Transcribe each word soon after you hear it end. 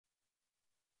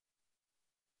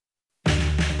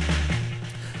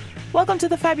Welcome to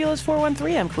the Fabulous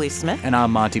 413. I'm Khalees Smith. And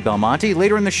I'm Monty Belmonte.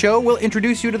 Later in the show, we'll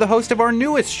introduce you to the host of our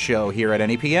newest show here at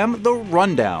NEPM. The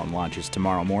Rundown launches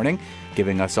tomorrow morning,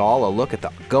 giving us all a look at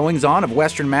the goings-on of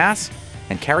Western Mass.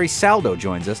 And Carrie Saldo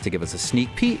joins us to give us a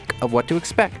sneak peek of what to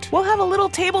expect. We'll have a little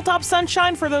tabletop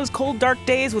sunshine for those cold, dark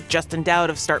days with Justin Dowd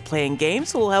of Start Playing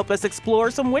Games, who will help us explore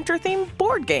some winter-themed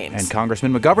board games. And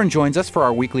Congressman McGovern joins us for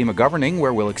our weekly McGoverning,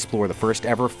 where we'll explore the first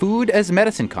ever Food as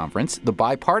Medicine Conference, the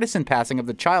bipartisan passing of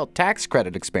the child tax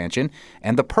credit expansion,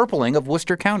 and the purpling of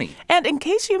Worcester County. And in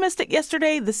case you missed it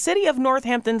yesterday, the City of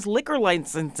Northampton's Liquor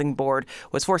Licensing Board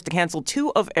was forced to cancel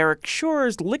 2 of Eric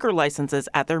Schor's liquor licenses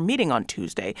at their meeting on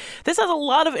Tuesday. This has a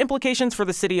lot of implications for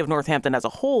the city of Northampton as a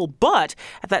whole, but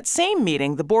at that same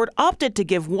meeting, the board opted to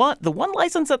give the one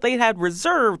license that they had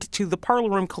reserved to the Parlor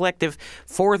Room Collective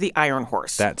for the Iron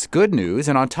Horse. That's good news,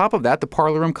 and on top of that, the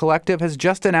Parlor Room Collective has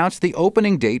just announced the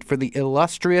opening date for the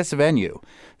illustrious venue.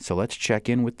 So let's check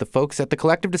in with the folks at the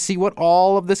Collective to see what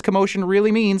all of this commotion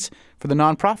really means for the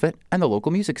nonprofit and the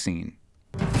local music scene.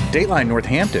 Dateline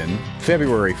Northampton,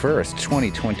 February 1st,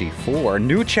 2024.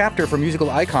 New chapter for musical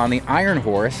icon The Iron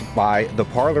Horse by the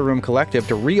Parlor Room Collective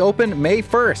to reopen May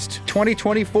 1st,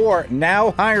 2024.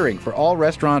 Now hiring for all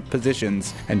restaurant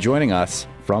positions. And joining us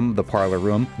from the Parlor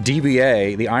Room,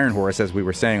 DBA, the Iron Horse, as we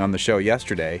were saying on the show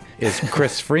yesterday, is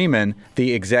Chris Freeman,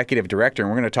 the executive director. And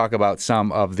we're going to talk about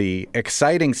some of the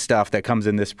exciting stuff that comes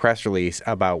in this press release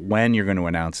about when you're going to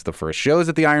announce the first shows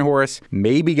at the Iron Horse,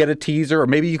 maybe get a teaser, or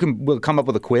maybe we'll come up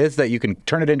with a quiz that you can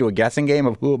turn it into a guessing game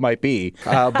of who it might be.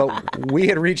 But we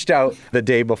had reached out the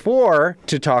day before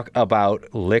to talk about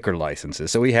liquor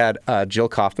licenses. So we had Jill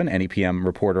Kaufman, NEPM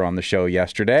reporter, on the show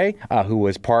yesterday, who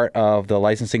was part of the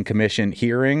licensing commission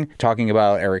hearing talking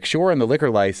about Eric Schor and the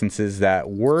liquor licenses that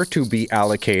were to be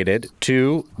allocated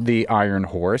to the Iron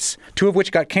Horse, 2 of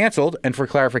which got canceled. And for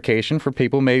clarification, for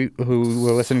people who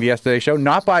were listening to yesterday's show,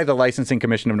 not by the Licensing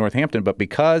Commission of Northampton, but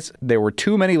because there were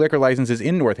too many liquor licenses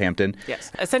in Northampton.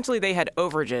 Yes. Essentially, they had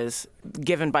overages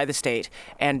given by the state,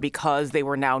 and because they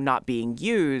were now not being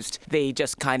used, they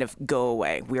just kind of go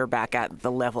away. We're back at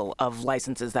the level of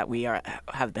licenses that we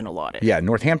have been allotted. Yeah,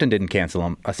 Northampton didn't cancel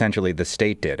them. Essentially, the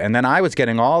state did. And then I was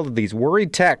getting all of these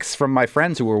worried texts from my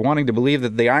friends who were wanting to believe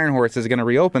that the Iron Horse is going to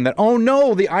reopen, that, oh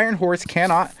no, the Iron Horse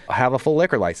cannot have a full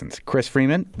liquor license. Chris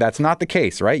Freeman, that's not the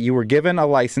case, right? You were given a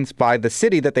license by the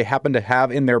city that they happen to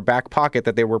have in their back pocket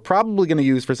that they were probably going to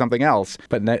use for something else,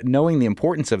 but knowing the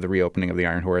importance of the reopening of the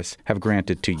Iron Horse, have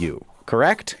granted to you,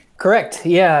 correct? Correct.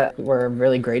 Yeah, we're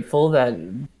really grateful that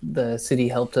the city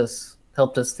helped us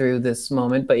through this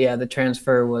moment. But yeah, the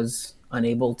transfer was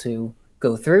unable to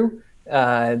go through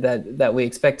that we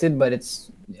expected. But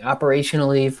it's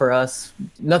operationally for us,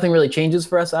 nothing really changes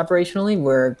for us operationally.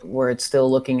 We're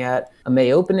still looking at a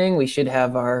May opening. We should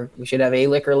have a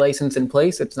liquor license in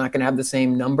place. It's not going to have the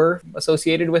same number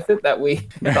associated with it that we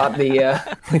thought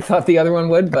the other one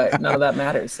would, but none of that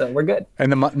matters. So we're good.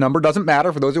 And the number doesn't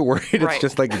matter for those who are worried. Right. It's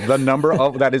just like the number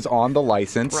of that is on the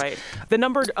license. Right. The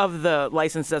number of the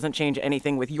license doesn't change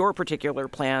anything with your particular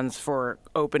plans for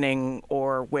opening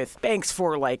or with banks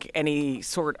for like any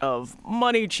sort of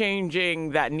money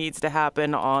changing that needs to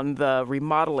happen on the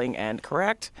remodeling end,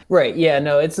 correct? Right. Yeah.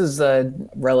 No, it's a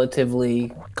relatively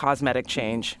cosmetic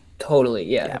change. Totally.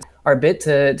 Yeah. Our bit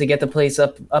to get the place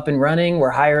up and running. We're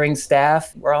hiring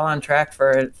staff. We're all on track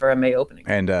for a May opening.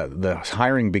 And the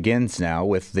hiring begins now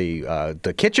with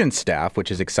the kitchen staff,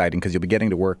 which is exciting because you'll be getting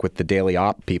to work with the daily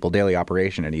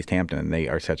operation in East Hampton, and they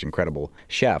are such incredible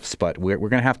chefs. But we're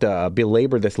going to have to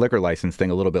belabor this liquor license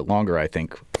thing a little bit longer, I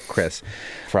think, Chris,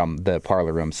 from the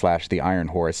Parlor Room / the Iron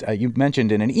Horse. You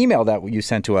mentioned in an email that you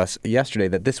sent to us yesterday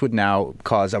that this would now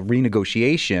cause a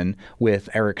renegotiation with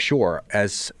Eric Schor.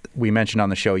 As we mentioned on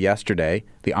the show yesterday,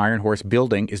 the Iron Horse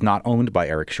building is not owned by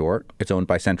Eric Schor. It's owned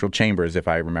by Central Chambers, if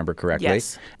I remember correctly.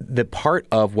 Yes. The part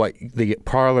of what the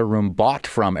Parlor Room bought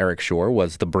from Eric Schor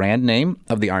was the brand name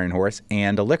of the Iron Horse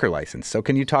and a liquor license. So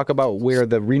can you talk about where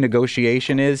the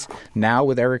renegotiation is now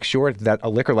with Eric Schor, that a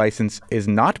liquor license is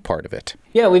not part of it?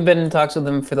 Yeah, we've been in talks with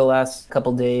them for the last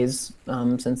couple days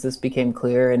since this became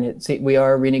clear, and we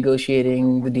are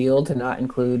renegotiating the deal to not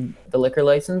include the liquor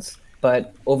license.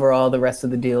 But overall, the rest of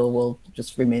the deal will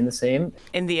just remain the same.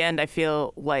 In the end, I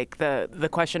feel like the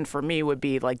question for me would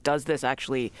be, like, does this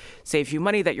actually save you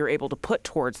money that you're able to put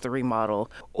towards the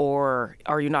remodel, or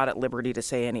are you not at liberty to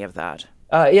say any of that?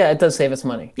 Yeah, it does save us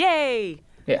money. Yay!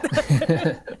 Yeah.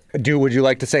 Would you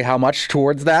like to say how much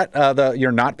towards that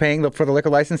you're not paying for the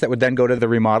liquor license that would then go to the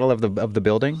remodel of the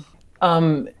building?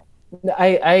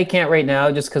 I can't right now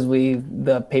just because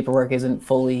the paperwork isn't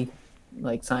fully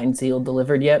signed, sealed,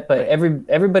 delivered yet. But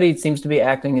everybody seems to be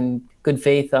acting in good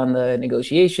faith on the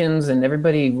negotiations, and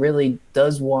everybody really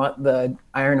does want the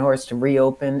Iron Horse to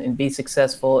reopen and be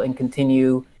successful and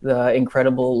continue the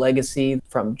incredible legacy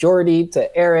from Jordy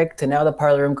to Eric to now the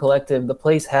Parlor Room Collective. The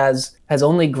place has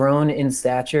only grown in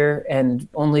stature and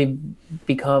only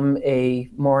become a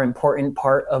more important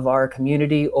part of our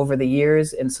community over the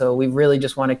years. And so we really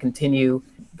just want to continue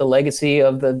the legacy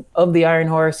of the Iron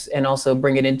Horse and also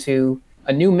bring it into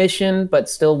a new mission, but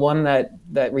still one that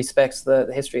respects the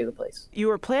history of the place. You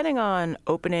were planning on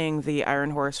opening the Iron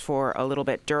Horse for a little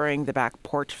bit during the Back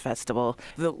Porch Festival.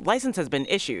 The license has been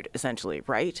issued, essentially,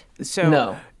 right?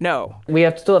 So no. We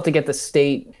still have to get the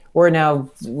state. We're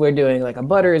doing like a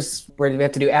Butters, where we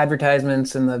have to do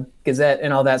advertisements in the Gazette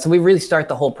and all that. So we really start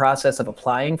the whole process of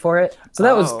applying for it. So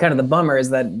that was kind of the bummer,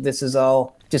 is that this is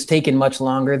all just taken much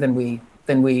longer than we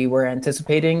were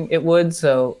anticipating it would.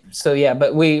 So yeah,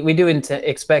 but we do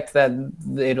expect that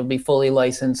it'll be fully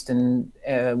licensed and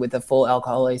with a full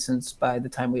alcohol license by the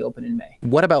time we open in May.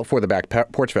 What about for the Back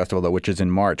Porch Festival, though, which is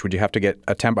in March? Would you have to get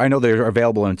I know they're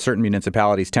available in certain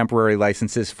municipalities, temporary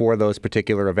licenses for those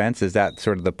particular events. Is that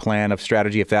sort of the plan of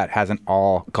strategy if that hasn't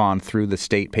all gone through the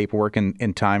state paperwork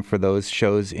in time for those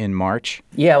shows in March?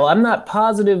 Yeah, well, I'm not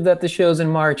positive that the shows in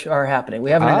March are happening.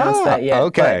 We haven't announced that yet.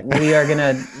 Okay. But we're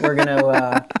gonna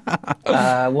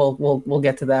we'll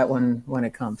get to that when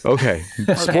it comes. Okay.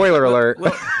 Spoiler alert.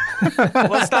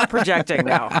 We'll stop projecting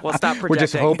now. We'll stop projecting. We're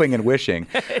just hoping and wishing.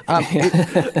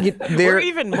 We're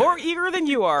even more eager than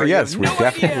you are. Yes, we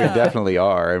we definitely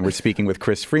are. And we're speaking with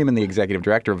Chris Freeman, the executive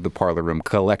director of the Parlor Room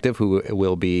Collective, who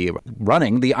will be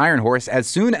running the Iron Horse as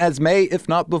soon as May, if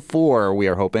not before, we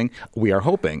are hoping.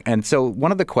 And so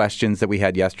one of the questions that we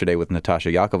had yesterday with Natasha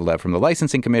Yakovlev from the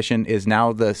Licensing Commission is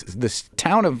now this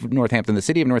town of Northampton, the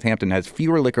city of Northampton, has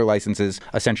fewer liquor licenses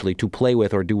essentially to play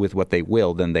with or do with what they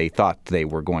will than they thought they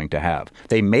were going to have.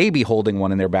 They may be holding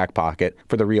one in their back pocket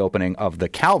for the reopening of the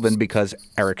Calvin because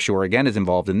Eric Shore again is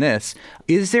involved in this.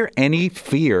 Is there any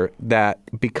fear that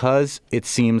because it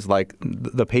seems like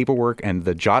the paperwork and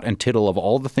the jot and tittle of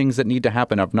all the things that need to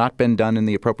happen have not been done in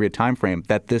the appropriate time frame,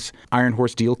 that this Iron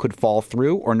Horse deal could fall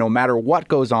through? Or no matter what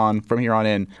goes on from here on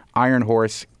in, Iron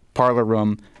Horse, Parlor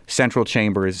Room, Central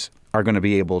Chambers are going to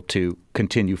be able to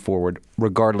continue forward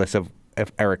regardless of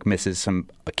if Eric misses some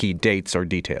key dates or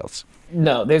details?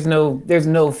 No, there's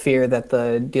no fear that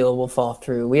the deal will fall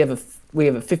through. We have a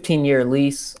 15-year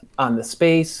lease on the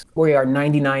space. We are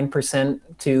 99%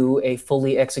 to a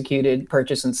fully executed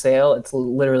purchase and sale. It's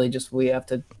literally just we had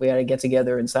to get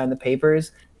together and sign the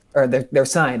papers, or they're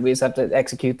signed. We just have to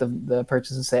execute the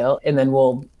purchase and sale, and then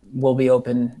we'll be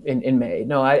open in May.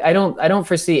 No, I don't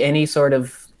foresee any sort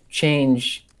of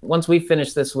change. Once we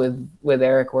finish this with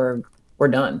Eric, we're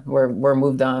done. We're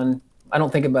moved on. I don't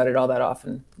think about it all that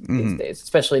often these days,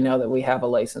 especially now that we have a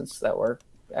license that we're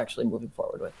actually moving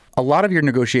forward with. A lot of your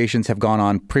negotiations have gone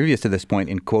on previous to this point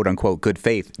in quote unquote good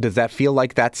faith. Does that feel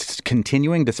like that's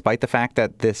continuing despite the fact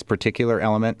that this particular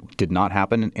element did not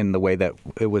happen in the way that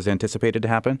it was anticipated to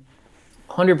happen?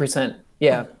 100%.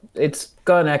 Yeah, it's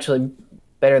gone actually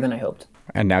better than I hoped.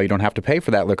 And now you don't have to pay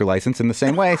for that liquor license in the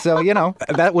same way. So,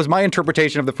 that was my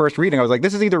interpretation of the first reading. I was like,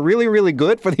 this is either really, really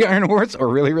good for the Iron Horse or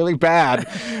really, really bad.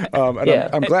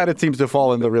 I'm glad it seems to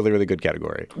fall in the really, really good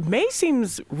category. May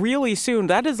seems really soon.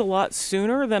 That is a lot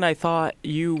sooner than I thought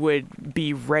you would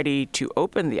be ready to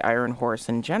open the Iron Horse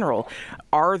in general.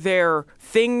 Are there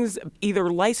things either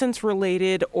license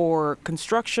related or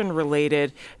construction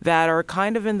related that are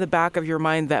kind of in the back of your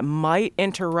mind that might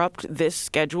interrupt this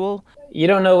schedule? You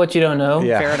don't know what you don't know.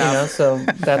 Yeah. Fair enough. So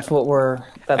that's what we're.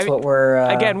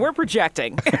 Again, we're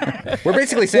projecting. We're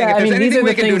basically saying if there's anything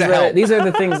we can do to help. These are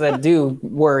the things that do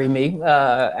worry me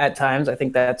at times. I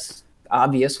think that's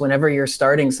obvious whenever you're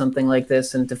starting something like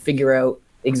this, and to figure out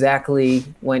exactly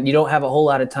when you don't have a whole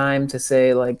lot of time to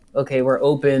say like, okay, we're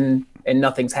open and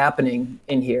nothing's happening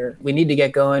in here. We need to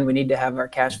get going. We need to have our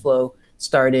cash flow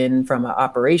start in from an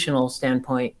operational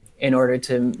standpoint in order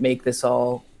to make this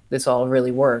all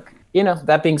really work.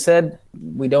 That being said,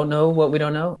 we don't know what we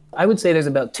don't know. I would say there's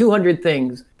about 200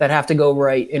 things that have to go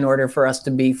right in order for us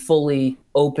to be fully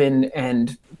open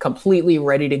and completely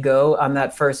ready to go on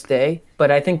that first day.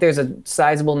 But I think there's a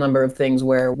sizable number of things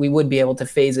where we would be able to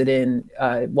phase it in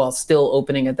while still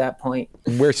opening at that point.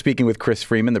 We're speaking with Chris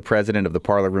Freeman, the president of the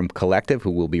Parlor Room Collective,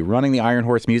 who will be running the Iron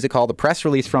Horse Music Hall. The press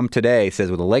release from today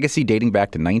says, with a legacy dating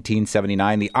back to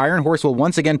 1979, the Iron Horse will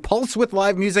once again pulse with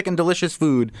live music and delicious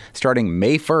food starting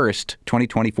May 1st,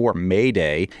 2024, May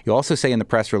Day. You also say in the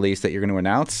press release that you're going to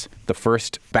announce the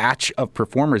first batch of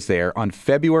performers there on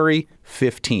February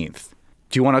 15th.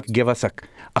 Do you want to give us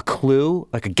a clue,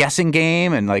 like a guessing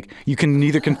game, and like you can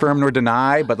neither confirm nor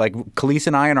deny, but like Khalees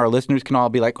and I and our listeners can all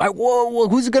be like, whoa,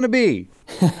 who's it going to be?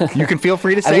 You can feel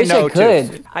free to say no, too. I wish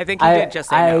I could. I think you did just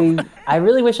say no. I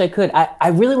really wish I could. I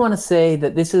really want to say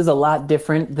that this is a lot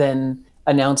different than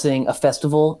announcing a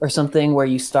festival or something where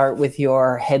you start with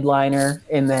your headliner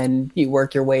and then you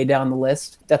work your way down the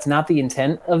list. That's not the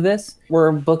intent of this.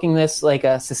 We're booking this like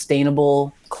a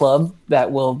sustainable club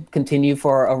that will continue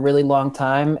for a really long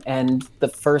time. And the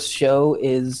first show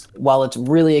is, while it's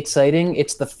really exciting,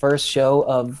 it's the first show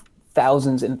of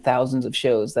thousands and thousands of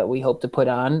shows that we hope to put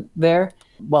on there.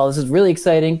 While this is really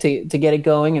exciting to get it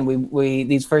going, and we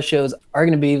these first shows are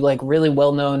going to be like really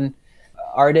well-known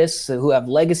artists who have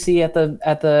legacy at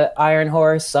the Iron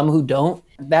Horse, some who don't.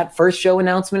 That first show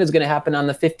announcement is going to happen on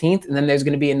the 15th, and then there's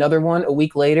going to be another one a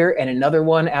week later and another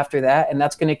one after that, and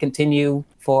that's going to continue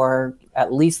for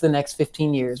at least the next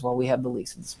 15 years while we have the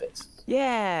lease of the space.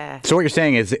 Yeah. So what you're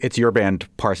saying is it's your band,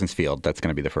 Parsons Field. That's going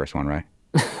to be the first one, right?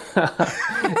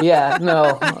 Yeah,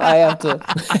 no, I have to.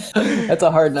 That's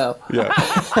a hard no. Yeah.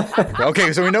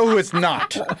 Okay, so we know who it's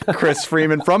not. Chris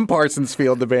Freeman from Parsons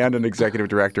Field, the band, and executive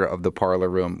director of the Parlor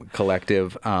Room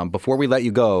Collective. Before we let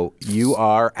you go, you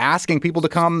are asking people to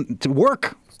come to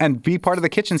work and be part of the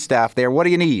kitchen staff there. What do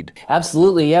you need?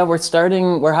 Absolutely, yeah.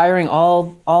 We're hiring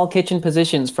all kitchen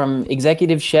positions, from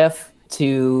executive chef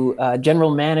to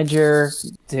general manager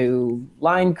to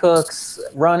line cooks,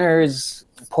 runners,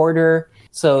 porter.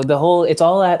 So it's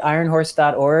all at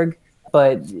ironhorse.org,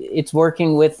 but it's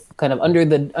working with kind of under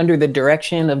the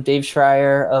direction of Dave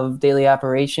Schreier of Daily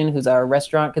Operation, who's our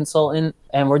restaurant consultant.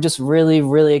 And we're just really,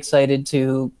 really excited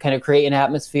to kind of create an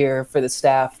atmosphere for the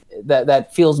staff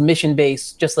that feels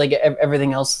mission-based, just like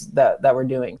everything else that we're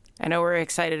doing. I know we're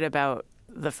excited about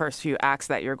the first few acts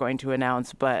that you're going to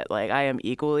announce, but like I am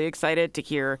equally excited to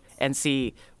hear and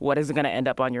see what is going to end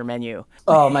up on your menu.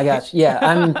 Oh my gosh, yeah,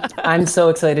 I'm so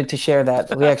excited to share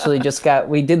that. We actually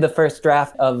we did the first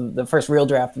real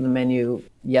draft of the menu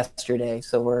yesterday,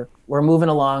 so we're moving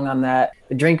along on that.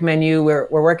 The drink menu, we're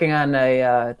working on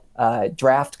a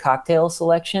draft cocktail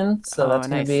selection, so that's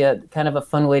going to be a kind of a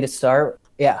fun way to start.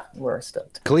 Yeah, we're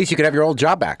stoked. Khalees, you could have your old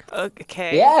job back.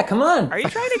 Okay. Yeah, come on. Are you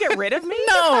trying to get rid of me?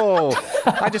 No!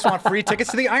 I just want free tickets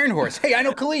to the Iron Horse. Hey, I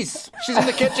know Khalees. She's in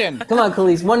the kitchen. Come on,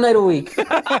 Khalees. One night a week.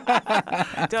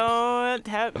 Don't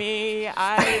tempt me.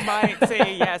 I might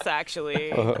say yes,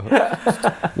 actually.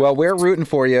 Well, we're rooting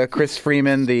for you. Chris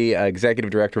Freeman, the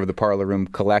executive director of the Parlor Room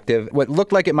Collective. What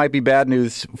looked like it might be bad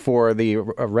news for the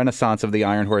renaissance of the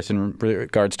Iron Horse in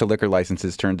regards to liquor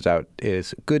licenses turns out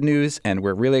is good news, and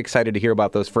we're really excited to hear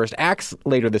about those first acts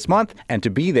later this month, and to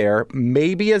be there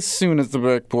maybe as soon as the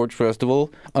Back Porch Festival,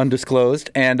 undisclosed,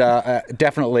 and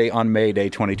definitely on May Day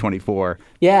 2024.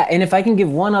 Yeah, and if I can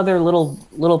give one other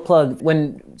little plug,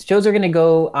 when shows are going to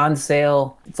go on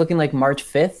sale, it's looking like March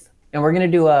 5th, and we're going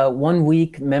to do a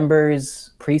 1-week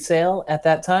members pre-sale at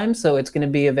that time, so it's going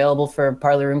to be available for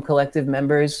Parlor Room Collective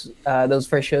members, those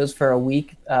first shows, for a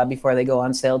week before they go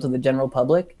on sale to the general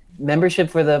public. Membership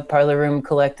for the Parlor Room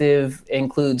Collective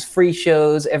includes free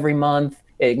shows every month.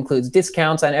 It includes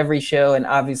discounts on every show and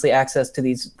obviously access to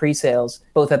these pre-sales,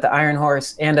 both at the Iron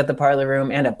Horse and at the Parlor Room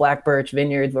and at Black Birch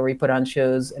Vineyards, where we put on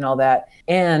shows and all that.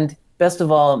 And best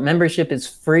of all, membership is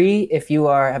free if you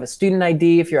have a student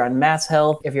ID, if you're on Mass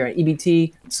Health, if you're on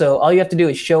EBT. So all you have to do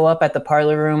is show up at the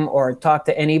Parlor Room or talk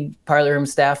to any Parlor Room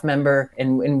staff member,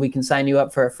 and we can sign you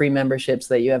up for a free membership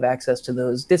so that you have access to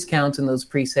those discounts and those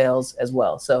pre-sales as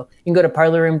well. So you can go to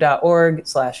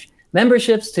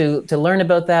parlorroom.org/memberships to learn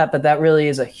about that. But that really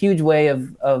is a huge way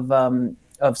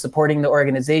of supporting the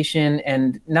organization,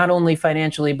 and not only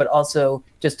financially, but also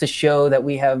just to show that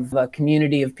we have a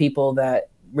community of people that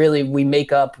really we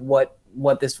make up what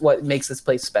makes this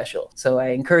place special. So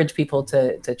I encourage people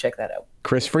to check that out.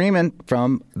 Chris Freeman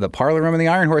from the Parlor Room and the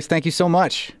Iron Horse, thank you so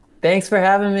much. Thanks for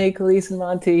having me, Khalees and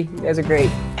Monty. You guys are great.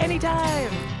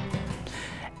 Anytime.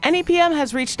 NEPM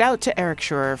has reached out to Eric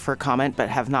Schurer for comment but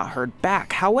have not heard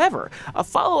back. However, a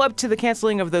follow-up to the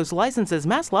canceling of those licenses,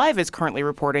 Mass Live is currently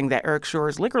reporting that Eric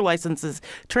Schurer's liquor licenses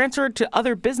transferred to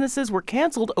other businesses were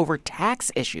canceled over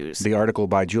tax issues. The article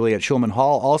by Juliet Schulman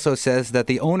Hall also says that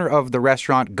the owner of the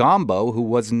restaurant Gombo, who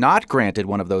was not granted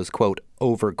one of those, quote,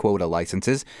 over quota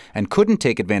licenses and couldn't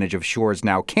take advantage of Schuer's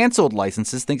now canceled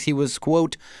licenses, thinks he was,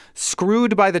 quote,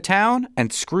 screwed by the town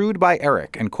and screwed by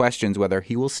Eric, and questions whether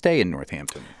he will stay in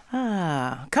Northampton.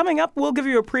 Coming up, we'll give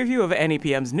you a preview of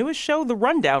NEPM's newest show, The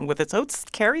Rundown, with its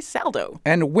host, Carrie Saldo.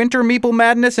 And winter meeple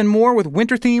madness and more with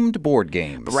winter-themed board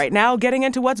games. But right now, getting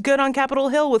into what's good on Capitol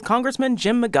Hill with Congressman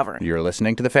Jim McGovern. You're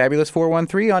listening to the Fabulous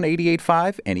 413 on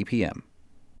 88.5 NEPM.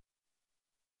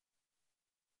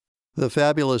 The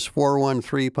Fabulous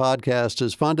 413 podcast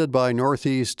is funded by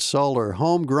Northeast Solar,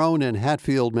 homegrown in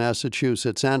Hatfield,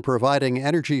 Massachusetts, and providing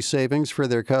energy savings for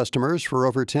their customers for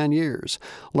over 10 years.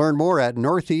 Learn more at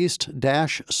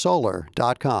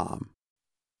northeast-solar.com.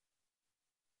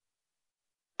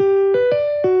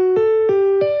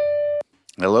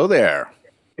 Hello there.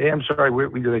 Hey, I'm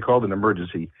sorry. They called an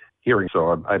emergency hearing,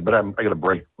 so I got a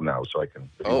break now, so I can.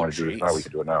 If you want to do this now, we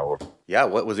can do it now. Or, Yeah,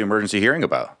 what was the emergency hearing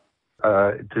about?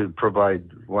 to provide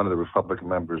one of the Republican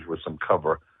members with some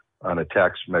cover on a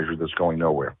tax measure that's going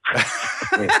nowhere.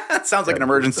 Sounds like an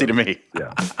emergency to me.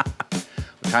 Yeah.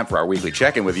 Time for our weekly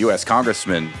check-in with U.S.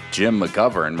 Congressman Jim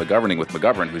McGovern, McGoverning with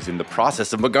McGovern, who's in the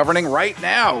process of McGoverning right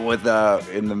now with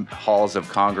in the halls of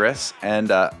Congress.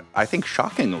 And I think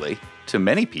shockingly to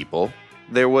many people,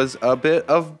 there was a bit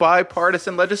of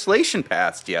bipartisan legislation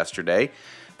passed yesterday.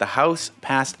 The House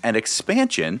passed an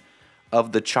expansion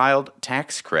of the child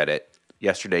tax credit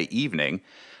yesterday evening.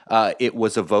 It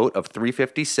was a vote of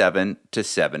 357 to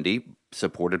 70,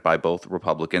 supported by both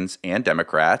Republicans and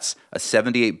Democrats, a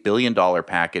 $78 billion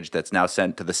package that's now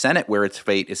sent to the Senate, where its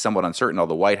fate is somewhat uncertain,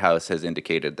 although the White House has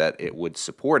indicated that it would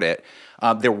support it.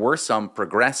 There were some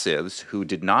progressives who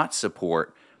did not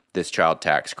support this child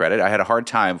tax credit. I had a hard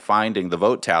time finding the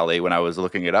vote tally when I was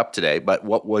looking it up today, but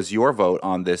what was your vote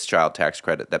on this child tax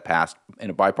credit that passed in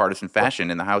a bipartisan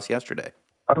fashion in the House yesterday?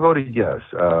 I voted yes,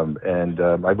 and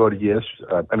I voted yes.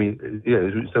 So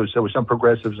there were some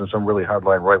progressives and some really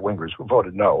hardline right-wingers who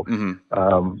voted no.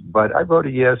 But I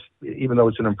voted yes, even though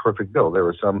it's an imperfect bill. There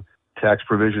were some tax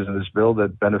provisions in this bill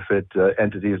that benefit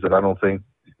entities that I don't think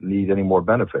need any more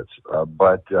benefits.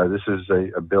 But this is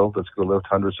a bill that's going to lift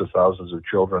hundreds of thousands of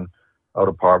children out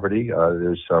of poverty.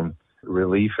 There's some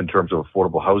relief in terms of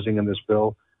affordable housing in this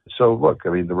bill. So, look, the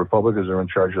Republicans are in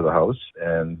charge of the House,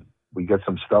 and we get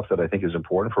some stuff that I think is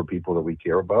important for people that we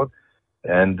care about.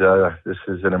 And this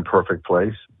is an imperfect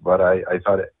place, but I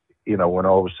thought, when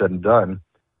all was said and done,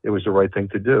 it was the right thing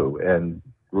to do. And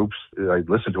groups I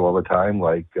listen to all the time,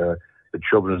 like the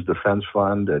Children's Defense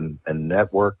Fund and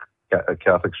Network, a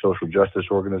Catholic Social Justice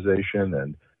Organization,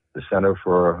 and the Center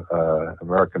for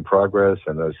American Progress,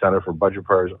 and the Center for Budget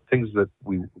Priorities, things that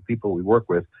people we work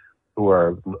with who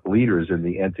are leaders in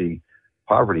the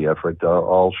anti-poverty effort,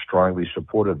 all strongly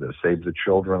supported this. Save the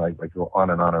Children, I go on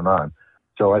and on and on.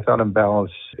 So I thought in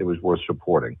balance, it was worth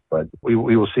supporting. But we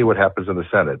will see what happens in the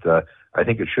Senate. I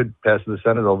think it should pass in the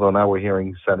Senate, although now we're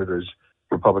hearing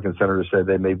Republican senators say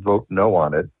they may vote no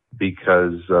on it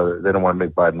because they don't want to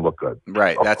make Biden look good.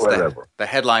 Right. That's the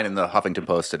headline in the Huffington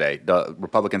Post today. The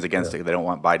Republicans against it. They don't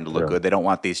want Biden to look good. They don't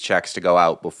want these checks to go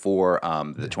out before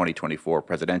the 2024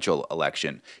 presidential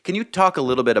election. Can you talk a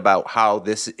little bit about how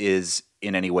this is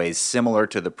in any ways similar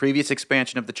to the previous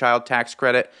expansion of the child tax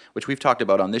credit, which we've talked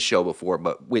about on this show before,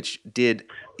 but which did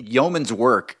yeoman's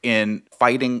work in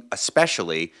fighting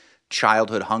especially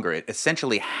childhood hunger? It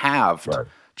essentially halved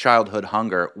childhood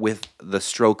hunger with the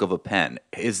stroke of a pen.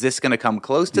 Is this going to come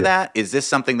close to that? Is this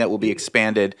something that will be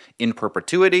expanded in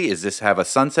perpetuity? Is this have a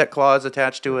sunset clause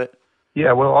attached to it?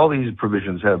 Yeah, well, all these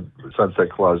provisions have sunset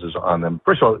clauses on them.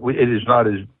 First of all, it is not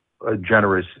as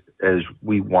generous as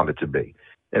we want it to be.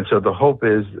 And so the hope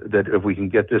is that if we can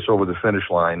get this over the finish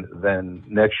line, then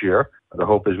next year, the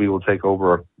hope is we will take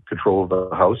over control of the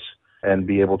House and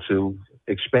be able to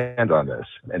expand on this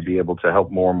and be able to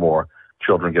help more and more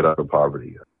children get out of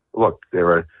poverty. Look, there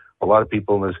are a lot of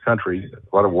people in this country,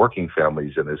 a lot of working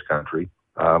families in this country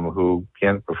who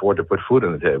can't afford to put food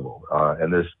on the table.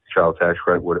 And this child tax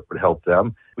credit would help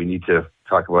them. We need to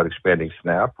talk about expanding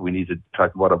SNAP. We need to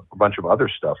talk about a bunch of other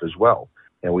stuff as well.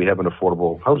 And we have an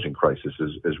affordable housing crisis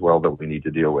as well that we need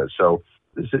to deal with. So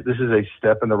this is a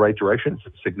step in the right direction.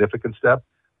 It's a significant step,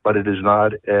 but it is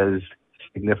not as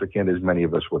significant as many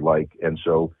of us would like. And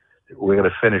so we're going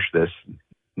to finish this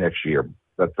next year.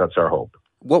 That's our hope.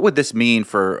 What would this mean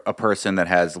for a person that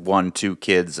has 1-2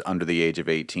 kids under the age of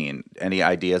 18? Any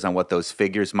ideas on what those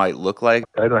figures might look like?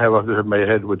 I don't have off the top of my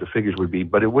head what the figures would be,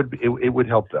 but it would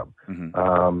help them.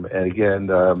 And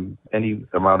again, any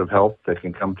amount of help that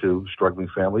can come to struggling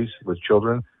families with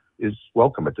children is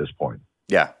welcome at this point.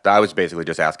 Yeah, I was basically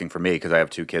just asking for me because I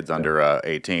have 2 kids under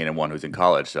 18 and one who's in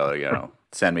college. So,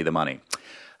 send me the money.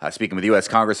 Speaking with U.S.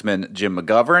 Congressman Jim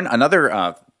McGovern,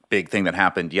 another big thing that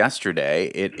happened yesterday.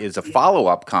 It is a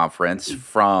follow-up conference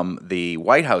from the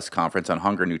White House conference on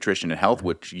hunger, nutrition, and health,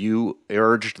 which you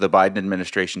urged the Biden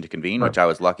administration to convene, which I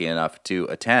was lucky enough to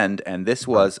attend. And this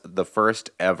was the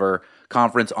first ever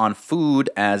conference on food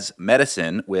as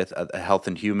medicine with Health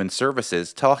and Human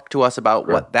Services. Talk to us about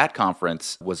what that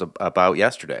conference was about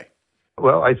yesterday.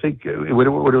 Well, I think what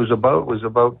it was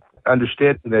about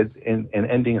understanding that in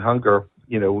ending hunger,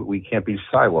 we can't be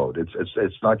siloed.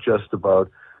 It's not just about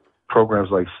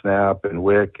programs like SNAP and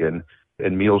WIC and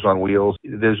Meals on Wheels.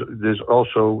 There's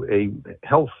also a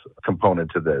health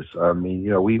component to this. I mean,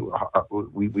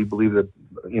 we believe that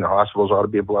hospitals ought to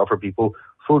be able to offer people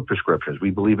food prescriptions. We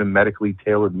believe in medically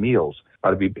tailored meals ought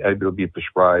to be able to be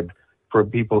prescribed for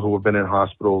people who have been in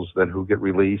hospitals then who get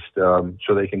released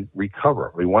so they can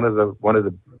recover. I mean, one of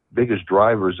the biggest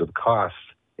drivers of costs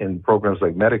in programs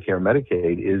like Medicare and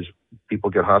Medicaid is people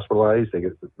get hospitalized,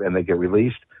 they get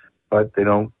released, but they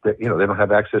don't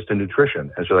have access to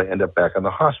nutrition, and so they end up back in the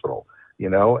hospital,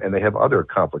 and they have other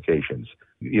complications.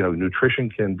 Nutrition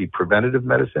can be preventative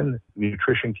medicine.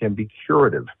 Nutrition can be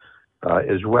curative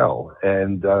as well,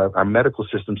 and our medical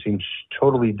system seems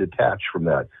totally detached from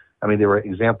that. I mean, there are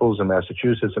examples in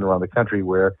Massachusetts and around the country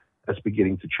where that's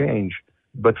beginning to change,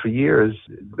 but for years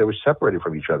they were separated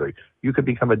from each other. You could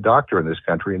become a doctor in this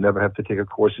country and never have to take a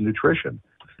course in nutrition.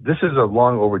 This is a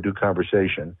long overdue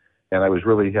conversation. And I was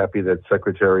really happy that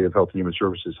Secretary of Health and Human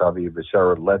Services, Javier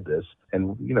Becerra, led this.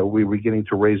 And, we were beginning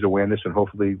to raise awareness and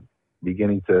hopefully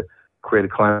beginning to create a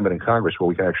climate in Congress where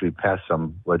we can actually pass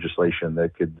some legislation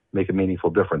that could make a meaningful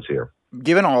difference here.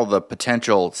 Given all the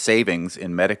potential savings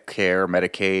in Medicare,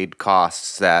 Medicaid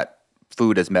costs that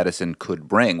food as medicine could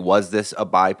bring, was this a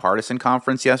bipartisan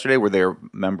conference yesterday? Were there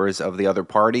members of the other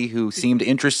party who seemed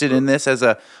interested in this as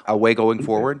a way going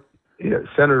forward? Yeah,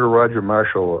 Senator Roger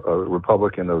Marshall, a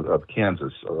Republican of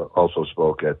Kansas, also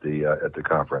spoke at the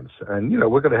conference. And,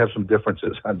 we're going to have some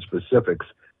differences on specifics,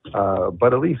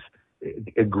 but at least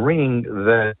agreeing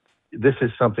that this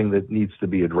is something that needs to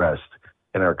be addressed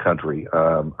in our country,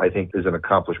 I think is an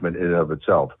accomplishment in and of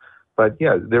itself. But,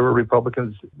 yeah, there were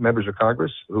Republicans, members of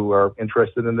Congress, who are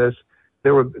interested in this.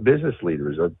 There were business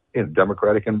leaders,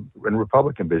 Democratic and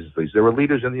Republican business leaders. There were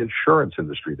leaders in the insurance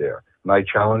industry there. And I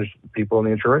challenged people in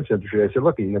the insurance industry. I said,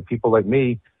 look, people like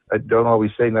me don't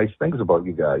always say nice things about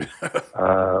you guys.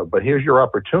 But here's your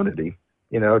opportunity,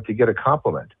 to get a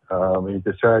compliment.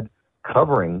 To start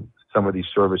covering some of these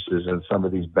services and some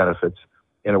of these benefits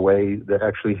in a way that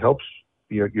actually helps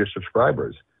your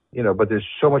subscribers. But there's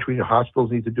so much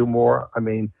hospitals need to do more. I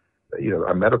mean,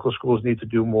 our medical schools need to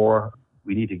do more.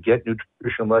 We need to get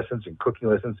nutrition lessons and cooking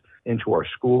lessons into our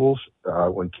schools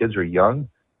when kids are young.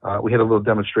 We had a little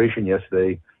demonstration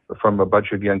yesterday from a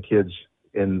bunch of young kids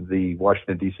in the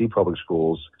Washington, D.C. public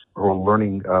schools who are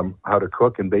learning how to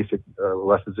cook and basic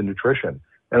lessons in nutrition.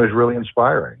 And it was really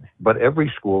inspiring. But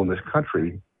every school in this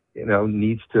country,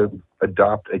 needs to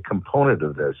adopt a component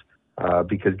of this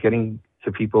because getting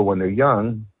to people when they're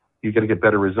young, you're going to get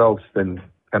better results than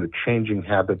kind of changing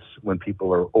habits when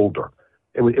people are older.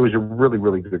 It was a really,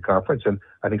 really good conference, and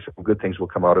I think some good things will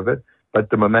come out of it. But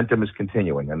the momentum is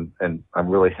continuing, and I'm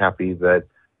really happy that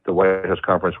the White House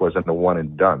conference wasn't a one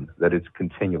and done, that it's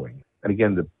continuing. And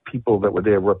again, the people that were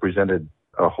there represented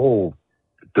a whole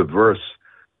diverse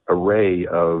array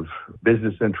of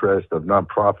business interests, of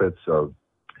nonprofits, of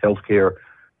healthcare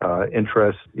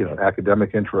interests,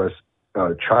 academic interests,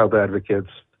 child advocates,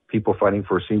 people fighting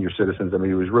for senior citizens. I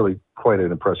mean, it was really quite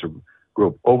an impressive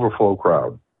group, overflow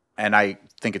crowd. And I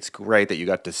think it's great that you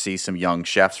got to see some young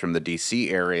chefs from the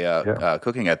D.C. area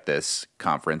cooking at this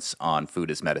conference on food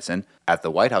as medicine. At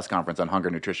the White House conference on hunger,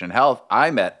 nutrition, and health,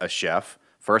 I met a chef,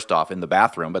 first off, in the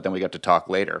bathroom, but then we got to talk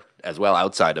later as well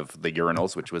outside of the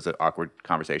urinals, which was an awkward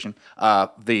conversation.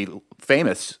 The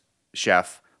famous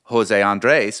chef, Jose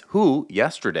Andres, who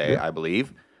yesterday, I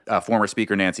believe, former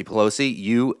Speaker Nancy Pelosi,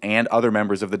 you and other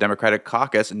members of the Democratic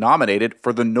caucus nominated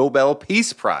for the Nobel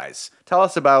Peace Prize. Tell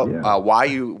us about why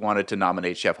you wanted to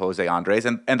nominate Chef Jose Andres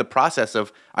and the process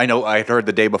of, I know I had heard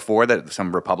the day before that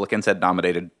some Republicans had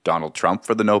nominated Donald Trump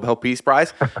for the Nobel Peace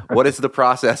Prize. What is the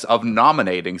process of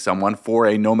nominating someone for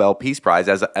a Nobel Peace Prize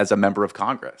as a member of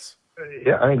Congress?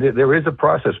 Yeah, I mean, there is a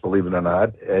process, believe it or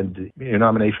not, and your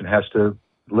nomination has to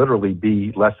literally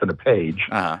be less than a page,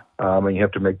 and you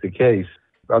have to make the case.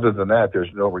 Other than that, there's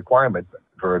no requirement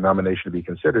for a nomination to be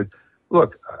considered.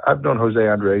 Look, I've known Jose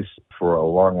Andres for a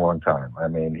long, long time. I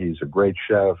mean, he's a great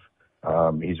chef.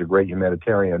 He's a great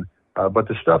humanitarian. But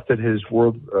the stuff that his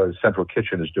World Central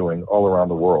Kitchen is doing all around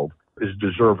the world is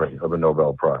deserving of a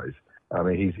Nobel Prize. I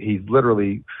mean, he's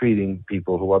literally feeding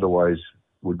people who otherwise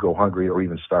would go hungry or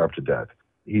even starve to death.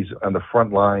 He's on the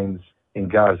front lines in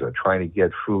Gaza trying to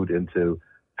get food into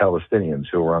Palestinians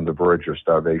who are on the verge of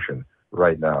starvation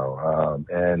right now.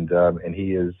 And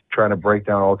he is trying to break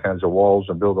down all kinds of walls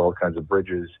and build all kinds of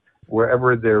bridges.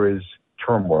 Wherever there is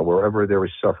turmoil, wherever there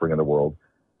is suffering in the world,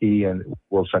 he and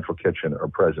World Central Kitchen are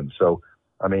present. So,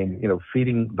 I mean,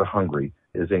 feeding the hungry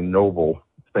is a noble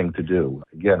thing to do.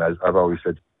 Again, as I've always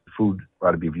said, food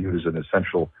ought to be viewed as an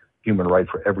essential human right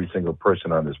for every single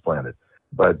person on this planet.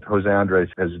 But Jose Andres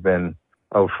has been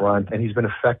out front, and he's been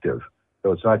effective.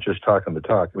 So it's not just talking the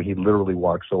talk. I mean, he literally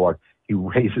walks the walk. He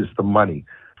raises the money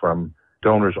from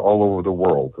donors all over the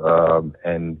world,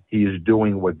 and he is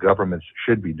doing what governments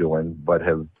should be doing, but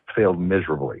have failed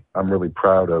miserably. I'm really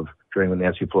proud of joining with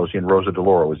Nancy Pelosi, and Rosa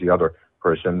DeLauro was the other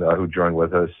person who joined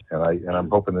with us, and I'm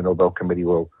hoping the Nobel Committee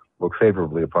will look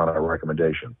favorably upon our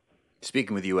recommendation.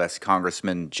 Speaking with U.S.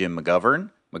 Congressman Jim McGovern,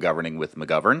 McGoverning with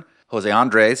McGovern, Jose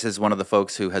Andres is one of the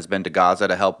folks who has been to Gaza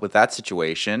to help with that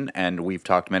situation, and we've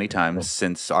talked many times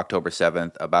since October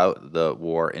 7th about the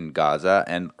war in Gaza.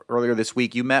 And earlier this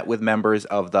week, you met with members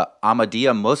of the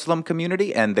Ahmadiyya Muslim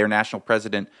community and their national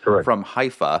president from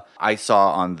Haifa. I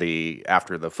saw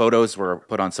after the photos were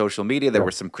put on social media, there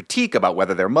was some critique about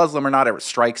whether they're Muslim or not. It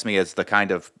strikes me as the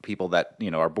kind of people that,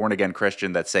 are born-again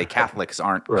Christian that say Catholics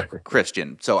aren't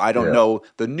Christian. So I don't know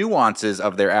the nuances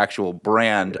of their actual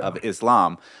brand of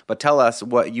Islam, but tell us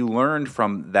what you learned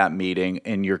from that meeting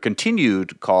and your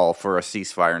continued call for a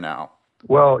ceasefire now.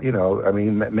 Well,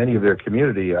 many of their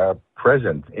community are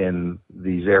present in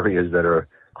these areas that are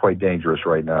quite dangerous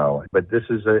right now. But this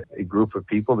is a group of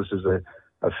people. This is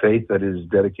a faith that is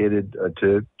dedicated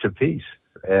to peace.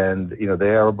 And, they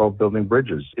are about building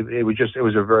bridges. It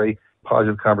was a very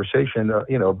positive conversation,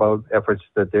 about efforts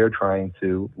that they're trying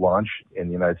to launch in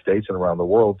the United States and around the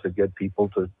world to get people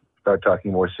to start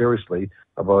talking more seriously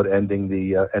about ending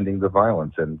the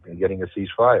violence and getting a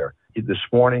ceasefire. This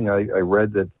morning, I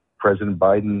read that President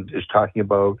Biden is talking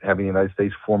about having the United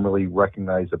States formally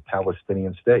recognize a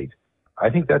Palestinian state. I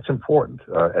think that's important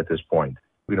at this point.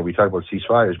 We talk about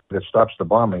ceasefires that stops the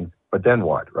bombing, but then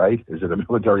what, right? Is it a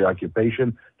military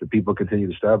occupation? Do people continue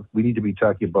to stop? We need to be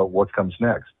talking about what comes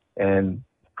next. And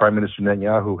Prime Minister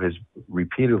Netanyahu has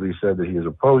repeatedly said that he is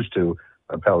opposed to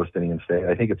a Palestinian state.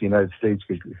 I think if the United States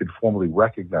could formally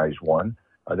recognize one,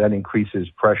 that increases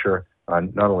pressure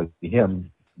on not only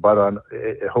him, but on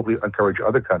hopefully encourage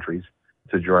other countries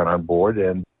to join on board.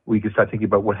 And we can start thinking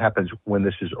about what happens when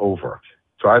this is over.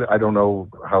 So I don't know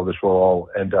how this will all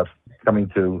end up coming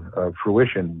to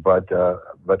fruition. But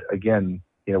again,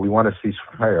 we want a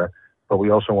ceasefire, but we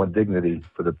also want dignity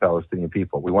for the Palestinian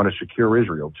people. We want to secure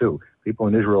Israel, too. People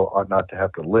in Israel ought not to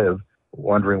have to live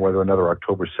wondering whether another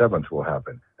October 7th will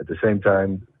happen. At the same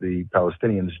time, the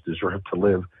Palestinians deserve to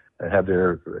live and have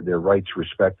their rights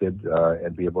respected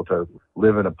and be able to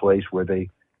live in a place where they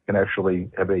can actually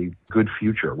have a good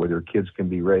future, where their kids can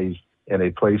be raised in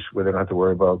a place where they don't have to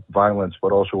worry about violence,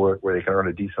 but also where they can earn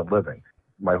a decent living.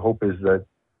 My hope is that,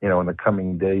 in the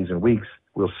coming days and weeks,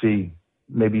 we'll see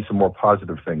maybe some more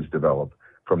positive things develop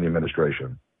from the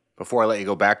administration. Before I let you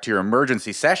go back to your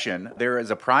emergency session, there is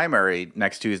a primary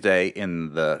next Tuesday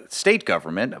in the state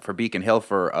government for Beacon Hill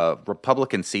for a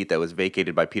Republican seat that was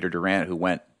vacated by Peter Durant, who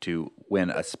went to win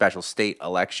a special state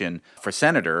election for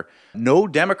senator. No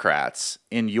Democrats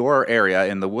in your area,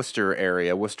 in the Worcester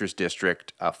area, Worcester's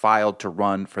district, filed to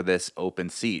run for this open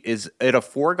seat. Is it a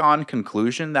foregone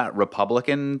conclusion that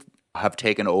Republicans have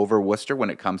taken over Worcester when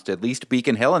it comes to at least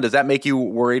Beacon Hill? And does that make you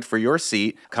worried for your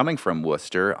seat coming from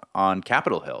Worcester on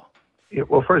Capitol Hill?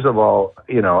 Well, first of all,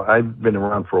 I've been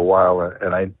around for a while,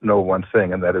 and I know one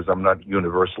thing, and that is I'm not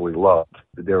universally loved.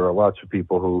 There are lots of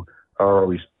people who are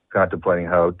always contemplating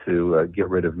how to get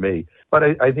rid of me. But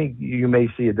I think you may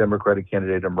see a Democratic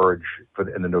candidate emerge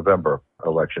in the November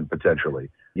election, potentially.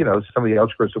 Some of the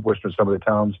outskirts of Worcester, some of the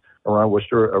towns around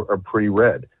Worcester are pretty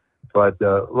red. But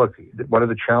look, one of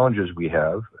the challenges we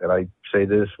have, and I say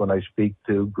this when I speak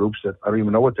to groups that I don't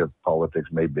even know what their politics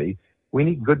may be, we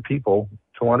need good people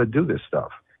to want to do this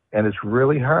stuff. And it's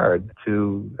really hard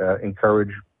to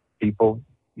encourage people,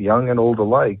 young and old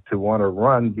alike, to want to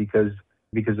run because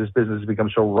this business has become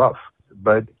so rough.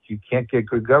 But you can't get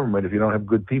good government if you don't have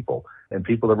good people and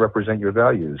people that represent your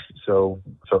values. So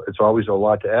it's always a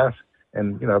lot to ask.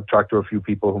 And, I've talked to a few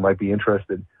people who might be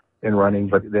interested in running,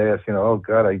 but they ask, oh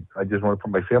God, I just want to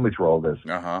put my family through all this.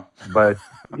 But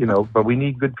we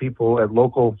need good people at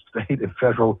local, state, and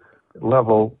federal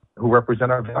level who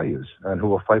represent our values and who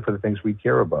will fight for the things we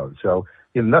care about. So,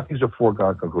 nothing's a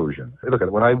foregone conclusion. Look,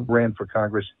 when I ran for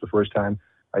Congress the first time,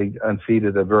 I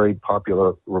unseated a very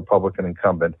popular Republican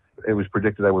incumbent. It was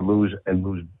predicted I would lose and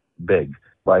lose big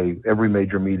by every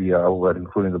major media outlet,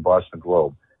 including the Boston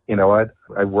Globe. You know what?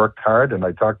 I worked hard and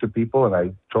I talked to people and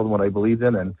I told them what I believed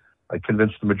in, and I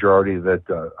convinced the majority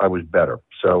that I was better.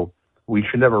 So we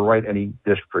should never write any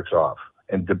districts off,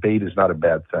 and debate is not a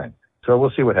bad thing. So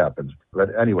we'll see what happens. But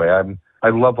anyway, I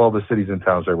love all the cities and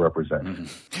towns I represent.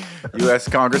 U.S.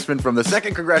 Congressman from the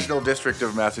 2nd Congressional District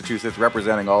of Massachusetts,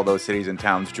 representing all those cities and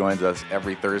towns, joins us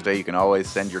every Thursday. You can always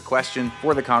send your question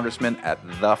for the Congressman at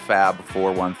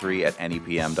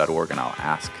thefab413@nepm.org, and I'll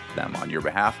ask them on your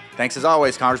behalf. Thanks as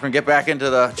always, Congressman. Get back into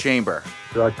the chamber.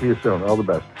 Talk to you soon. All the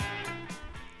best.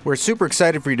 We're super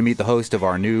excited for you to meet the host of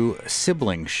our new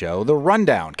sibling show, The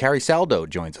Rundown. Carrie Saldo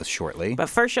joins us shortly. But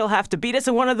first, she'll have to beat us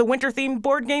in one of the winter-themed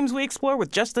board games we explore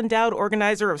with Justin Dowd,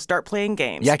 organizer of Start Playing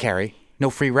Games. Yeah, Carrie. No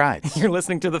free rides. You're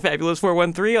listening to the Fabulous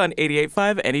 413 on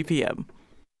 88.5 NEPM.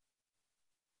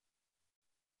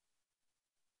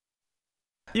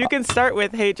 You can start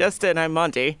with, hey, Justin, I'm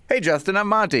Monty. Hey, Justin, I'm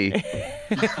Monty.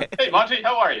 Hey, Monty,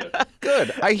 how are you?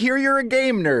 Good. I hear you're a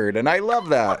game nerd, and I love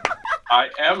that. I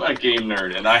am a game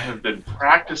nerd, and I have been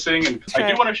practicing. And I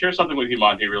do want to share something with you,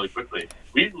 Monty, really quickly.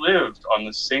 We lived on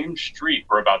the same street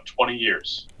for about 20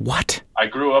 years. What? I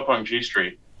grew up on G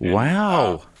Street. And,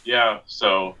 Wow. Yeah,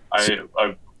 so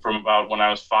I from about when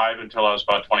I was 5 until I was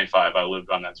about 25, I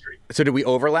lived on that street. So did we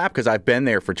overlap? Because I've been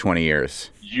there for 20 years.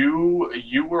 You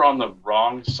were on the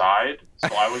wrong side, so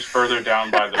I was further down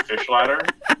by the fish ladder.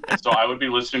 And so I would be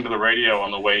listening to the radio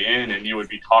on the way in, and you would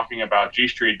be talking about G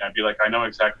Street, and I'd be like, I know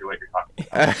exactly what you're talking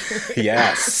about.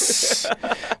 Yes.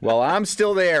 Well, I'm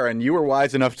still there, and you were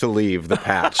wise enough to leave the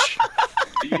patch.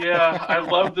 Yeah, I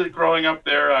loved it growing up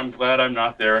there. I'm glad I'm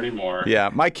not there anymore.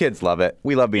 Yeah, my kids love it.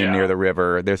 We love being Yeah. near the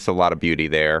river. There's a lot of beauty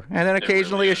there. And then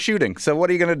occasionally really a shooting. So what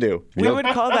are you going to do? We would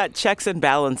call that checks and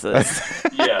balances.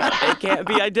 Yeah. It can't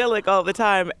be idyllic all the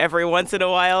time. Every once in a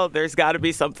while, there's got to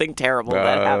be something terrible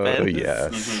that happens.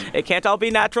 Yes. It can't all be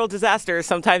natural disasters.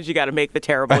 Sometimes you got to make the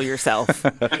terrible yourself.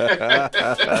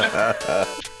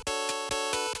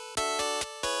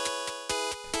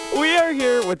 We are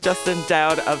here with Justin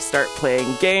Dowd of Start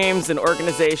Playing Games, an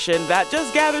organization that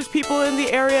just gathers people in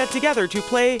the area together to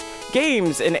play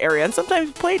games in the area and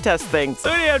sometimes play test things.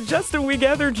 So yeah, Justin, we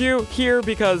gathered you here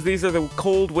because these are the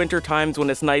cold winter times when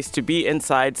it's nice to be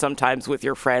inside sometimes with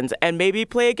your friends and maybe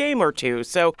play a game or two.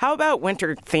 So how about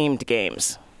winter-themed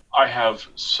games? I have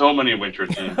so many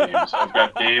winter-themed games. I've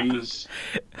got games.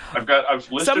 I've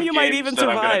listed Some you might games even that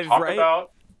I'm going survive, to talk right?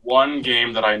 about. One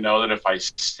game that I know that if I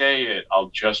say it,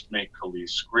 I'll just make Khalees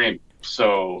scream.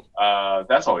 So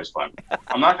that's always fun.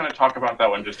 I'm not going to talk about that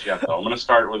one just yet, though. I'm going to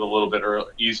start with a little bit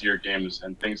easier games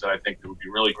and things that I think that would be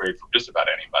really great for just about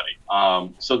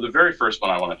anybody. So the very first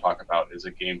one I want to talk about is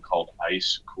a game called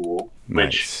Ice Cool,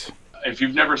 Nice. which, if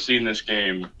you've never seen this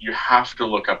game, you have to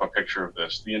look up a picture of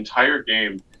this. The entire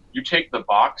game, you take the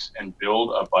box and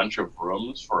build a bunch of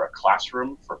rooms for a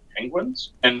classroom for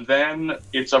penguins. And then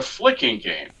it's a flicking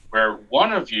game where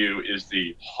one of you is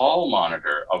the hall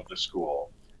monitor of the school.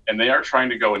 And they are trying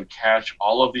to go and catch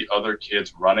all of the other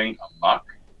kids running amok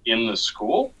in the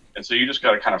school. And so you just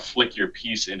got to kind of flick your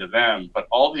piece into them. But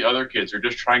all the other kids are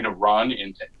just trying to run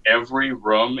into every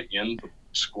room in the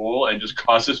school and just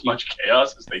cause as much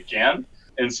chaos as they can.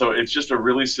 And so it's just a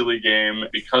really silly game.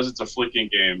 Because it's a flicking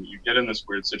game, you get in this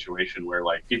weird situation where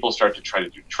like people start to try to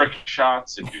do trick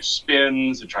shots and do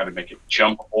spins and try to make it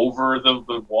jump over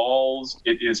the walls.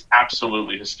 It is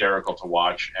absolutely hysterical to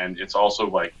watch. And it's also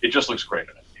like, it just looks great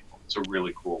on it. It's a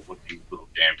really cool looking little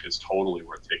game. It's totally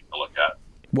worth taking a look at.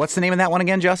 What's the name of that one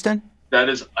again, Justin? That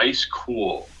is Ice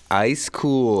Cool. Ice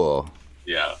Cool.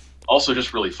 Yeah. Also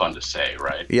just really fun to say,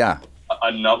 right? Yeah.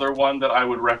 Another one that I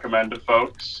would recommend to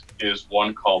folks is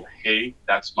one called Hey,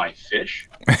 That's My Fish.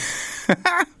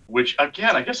 Which,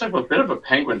 again, I guess I have a bit of a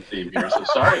penguin theme here, so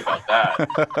sorry about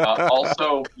that.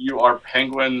 Also, you are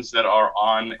penguins that are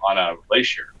on a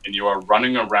glacier, and you are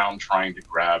running around trying to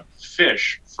grab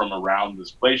fish from around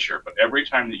this glacier. But every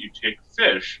time that you take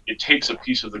fish, it takes a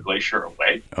piece of the glacier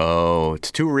away. Oh,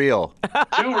 it's too real.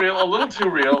 Too real, a little too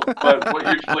real. But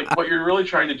what you're really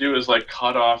trying to do is like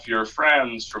cut off your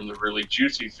friends from the really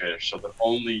juicy fish, so that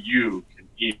only you can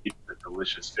eat the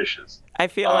delicious fishes. I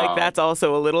feel like that's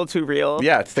also a little too real.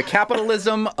 Yeah, it's the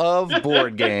capitalism of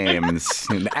board games.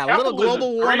 A little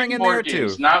global warming in there, too.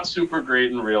 It's not super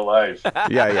great in real life.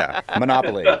 Yeah.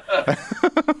 Monopoly.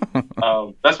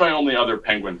 That's my only other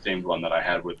penguin-themed one that I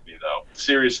had with me, though.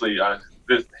 Seriously,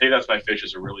 Hey, That's My Fish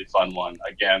is a really fun one.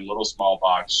 Again, little small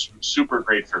box, super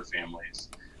great for families.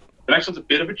 The next one's a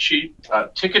bit of a cheat.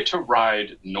 Ticket to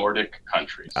Ride Nordic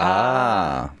Countries.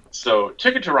 Ah. So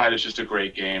Ticket to Ride is just a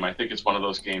great game. I think it's one of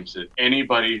those games that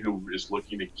anybody who is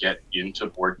looking to get into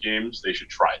board games, they should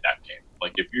try that game.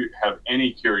 Like if you have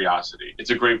any curiosity, it's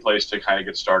a great place to kind of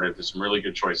get started. There's some really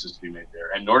good choices to be made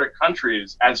there. And Nordic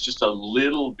Countries adds just a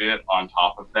little bit on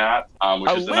top of that,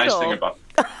 which is the nice thing about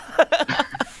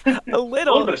A little.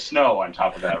 a little bit of snow on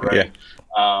top of that, right?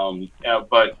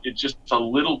 but it's just a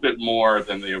little bit more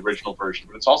than the original version.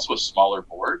 But it's also a smaller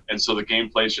board, and so the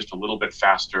gameplay is just a little bit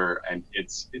faster, and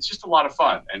it's just a lot of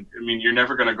fun. And I mean, you're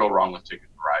never going to go wrong with Ticket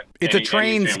to Ride. It's a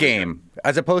trains game,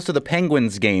 as opposed to the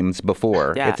Penguins games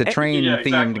before. Yeah. It's a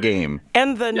train-themed game.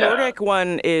 And the Nordic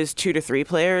one is 2 to 3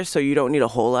 players, so you don't need a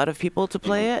whole lot of people to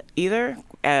play it either.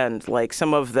 And like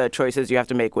some of the choices you have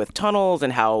to make with tunnels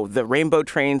and how the rainbow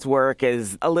trains work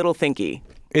is a little thinky.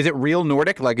 Is it real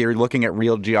Nordic? Like you're looking at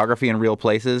real geography and real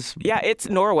places? Yeah, it's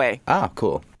Norway. Ah,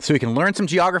 cool. So you can learn some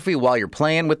geography while you're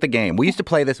playing with the game. We used to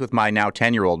play this with my now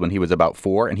 10-year-old when he was about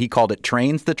 4, and he called it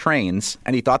Trains the Trains,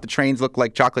 and he thought the trains looked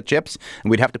like chocolate chips,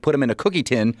 and we'd have to put them in a cookie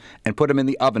tin and put them in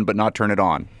the oven but not turn it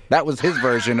on. That was his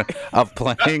version of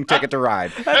playing Ticket to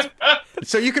Ride.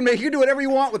 So you can do whatever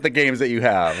you want with the games that you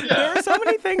have. There are so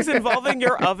many things involving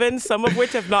your oven, some of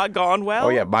which have not gone well. Oh,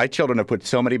 yeah. My children have put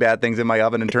so many bad things in my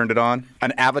oven and turned it on.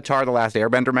 An Avatar: The Last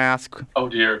Airbender mask. Oh,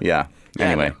 dear. Yeah.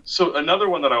 Anyway. So another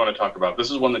one that I want to talk about, this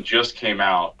is one that just came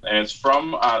out, and it's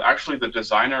from actually the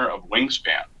designer of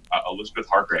Wingspan, Elizabeth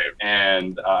Hargrave.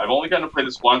 And I've only gotten to play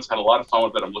this once, had a lot of fun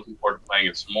with it. I'm looking forward to playing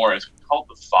it some more. It's called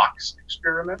the Fox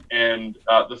Experiment. And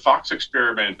the Fox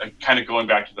Experiment, kind of going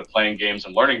back to the playing games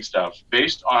and learning stuff,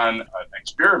 based on an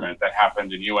experiment that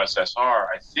happened in USSR,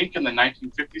 I think in the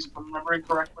 1950s, if I'm remembering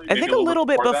correctly. I think a little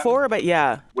bit before, but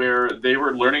yeah. Where they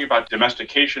were learning about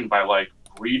domestication by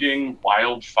breeding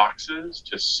wild foxes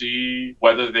to see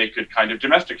whether they could kind of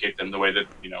domesticate them the way that,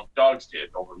 dogs did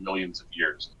over millions of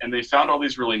years. And they found all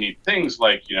these really neat things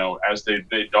like, as the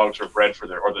dogs are bred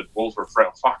or the wolves or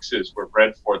foxes were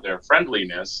bred for their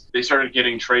friendliness, they started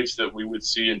getting traits that we would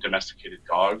see in domesticated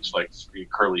dogs, like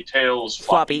curly tails,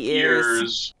 floppy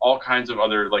ears, all kinds of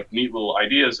other neat little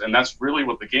ideas. And that's really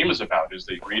what the game is about, is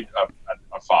they breed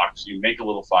a fox, you make a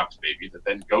little fox baby that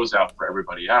then goes out for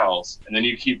everybody else, and then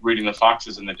you keep breeding the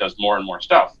foxes and it does more and more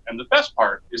stuff. And the best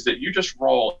part is that you just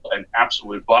roll an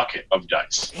absolute bucket of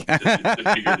dice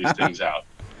to figure these things out.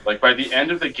 By the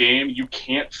end of the game, you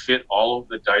can't fit all of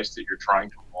the dice that you're trying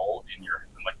to roll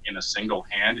in a single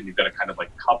hand, and you've got to kind of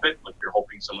cup it, you're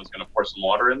hoping someone's going to pour some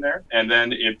water in there. And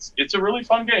then it's a really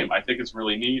fun game. I think it's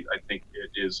really neat. I think it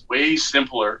is way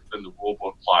simpler than the rule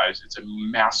book implies. It's a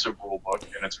massive rule book,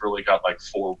 and it's really got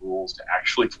 4 rules to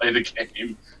actually play the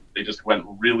game. They just went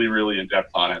really, really in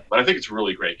depth on it. But I think it's a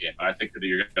really great game. And I think that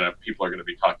people are going to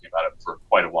be talking about it for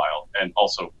quite a while. And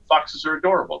also, foxes are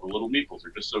adorable. The little meeples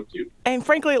are just so cute. And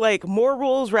frankly, more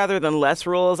rules rather than less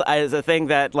rules is a thing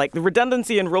that, the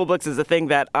redundancy in rule books is a thing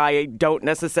that I don't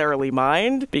necessarily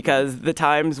mind, because the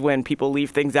times when people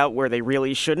leave things out where they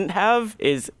really shouldn't have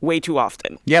is way too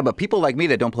often. Yeah, but people like me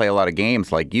that don't play a lot of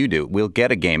games like you do, we'll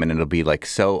get a game and it'll be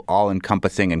so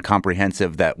all-encompassing and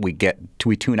comprehensive that we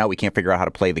tune out, we can't figure out how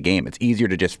to play the game. It's easier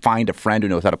to just find a friend who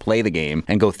knows how to play the game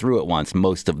and go through it once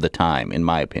most of the time, in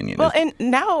my opinion. Well, and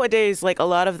nowadays, a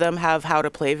lot of them have how to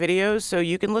play videos, so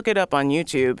you can look it up on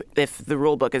YouTube if the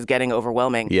rule book is getting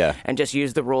overwhelming. Yeah. And just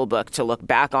use the rule book to look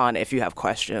back on if you have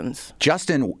questions.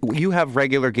 Justin, you have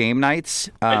regular game nights.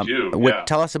 I do, yeah.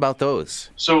 Tell us about those.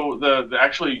 So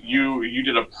actually, you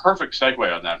did a perfect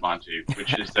segue on that, Monty,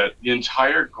 which is that the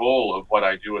entire goal of what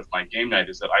I do with my game night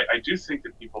is that I do think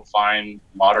that people find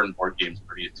modern board games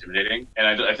pretty intimidating.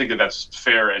 And I think that that's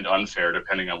fair and unfair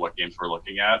depending on what games we're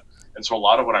looking at. And so a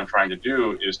lot of what I'm trying to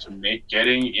do is to make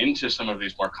getting into some of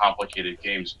these more complicated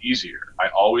games easier. I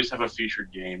always have a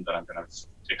featured game that I'm going to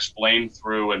explain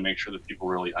through and make sure that people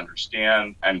really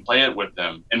understand and play it with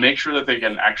them, and make sure that they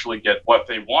can actually get what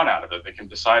they want out of it. They can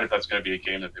decide if that's going to be a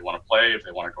game that they want to play, if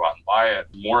they want to go out and buy it.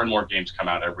 More and more games come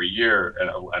out every year,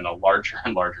 and a larger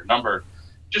and larger number.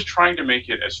 Just trying to make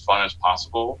it as fun as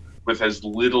possible, with as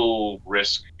little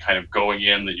risk kind of going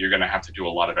in that you're going to have to do a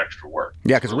lot of extra work.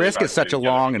 Yeah, because Risk is such a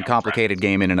long and complicated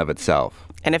game in and of itself.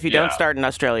 And if you don't start in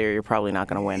Australia, you're probably not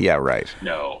going to win. Yeah, right.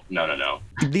 No.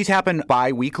 These happen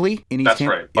bi-weekly in East That's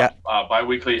right. Yeah.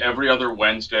 Bi-weekly. Every other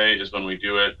Wednesday is when we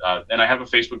do it. And I have a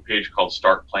Facebook page called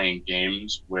Start Playing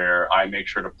Games, where I make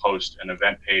sure to post an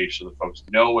event page so that folks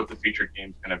know what the featured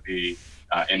game's going to be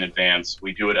in advance.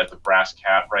 We do it at the Brass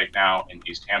Cat right now in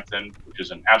East Hampton, which is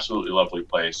an absolutely lovely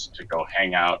place to go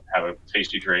hang out, have a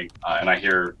tasty drink. And I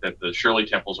hear that the Shirley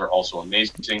Temples are also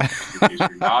amazing in case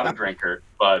you're not a drinker.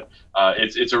 But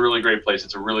it's a really great place.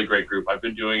 It's a really great group. I've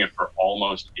been doing it for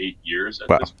almost 8 years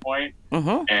at this point.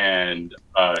 Mm-hmm. And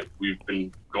we've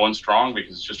been going strong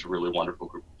because it's just a really wonderful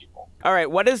group of people. All right,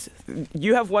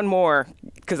 you have one more,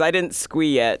 because I didn't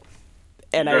squee yet.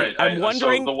 And right. I'm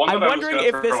wondering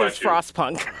if this is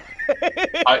Frostpunk.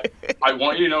 I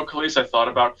want you to know, Khalees, I thought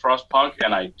about Frostpunk,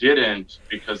 and I didn't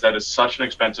because that is such an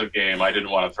expensive game. I didn't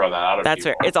want to throw that out of That's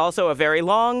fair. It's also a very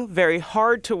long, very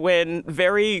hard to win,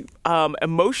 very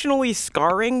emotionally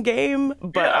scarring game,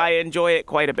 but Yeah. I enjoy it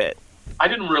quite a bit. I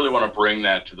didn't really want to bring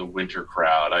that to the winter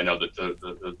crowd. I know that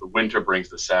the winter brings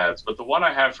the sads, but the one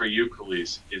I have for you,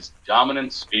 Khalees, is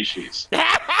Dominant Species.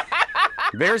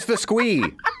 There's the squee.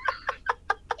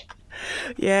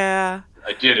 Yeah.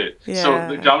 I did it. Yeah. So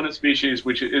the Dominant Species,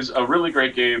 which is a really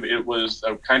great game, it was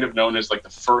kind of known as like the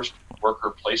first worker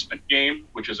placement game,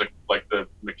 which is like the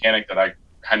mechanic that I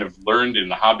kind of learned in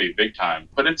the hobby big time.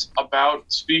 But it's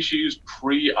about species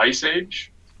pre-Ice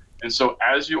Age. And so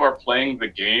as you are playing the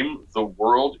game, the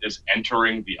world is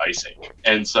entering the Ice Age.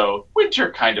 And so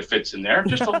winter kind of fits in there,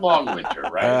 just a long winter,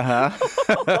 right?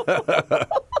 Uh-huh.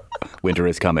 Winter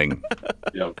is coming.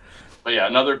 Yep. But yeah,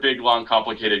 another big, long,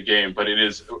 complicated game, but it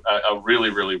is a really,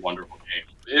 really wonderful game.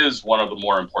 It is one of the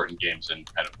more important games in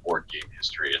kind of board game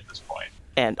history at this point.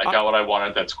 And I got what I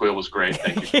wanted. That squeal was great.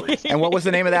 Thank you, please. And what was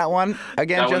the name of that one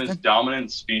again, That one Justin? is Dominant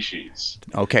Species.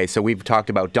 Okay, so we've talked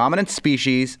about Dominant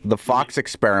Species, The Fox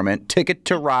Experiment, Ticket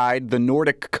to Ride, The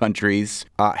Nordic Countries,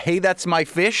 Hey, That's My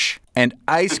Fish, and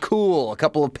Ice Cool, a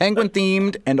couple of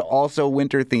penguin-themed and also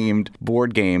winter-themed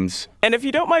board games. And if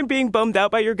you don't mind being bummed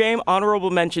out by your game, honorable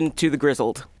mention to the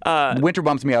Grizzled. Winter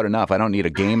bums me out enough. I don't need a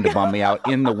game to bum me out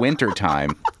in the winter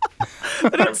time.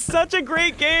 But it's such a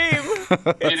great game.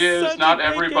 It is. such a Not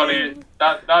great everybody. game.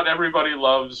 Not everybody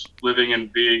loves living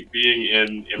and being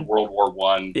in World War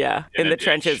One. Yeah, in the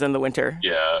trenches in the winter.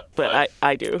 Yeah, But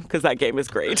I do, because that game is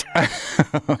great.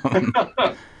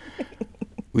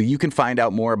 Well, you can find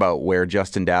out more about where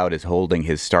Justin Dowd is holding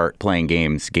his Start Playing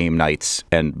Games game nights,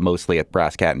 and mostly at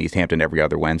Brass Cat in East Hampton every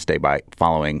other Wednesday by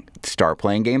following Start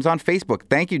Playing Games on Facebook.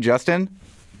 Thank you, Justin.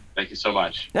 Thank you so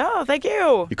much. No, thank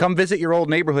you. You come visit your old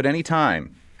neighborhood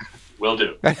anytime. Will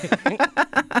do.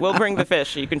 We'll bring the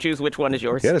fish. You can choose which one is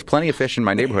yours. Yeah, there's plenty of fish in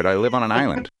my neighborhood. I live on an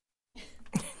island.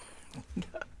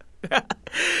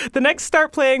 The next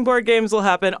Start Playing board games will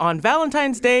happen on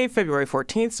Valentine's Day, February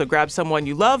 14th, so grab someone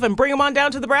you love and bring them on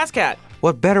down to the Brass Cat.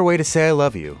 What better way to say I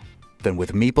love you than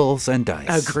with meeples and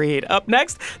dice? Agreed. Up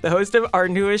next, the host of our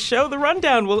newest show, The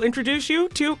Rundown, will introduce you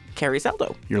to Carrie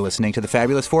Saldo. You're listening to the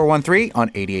Fabulous 413 on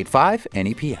 88.5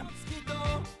 NEPM.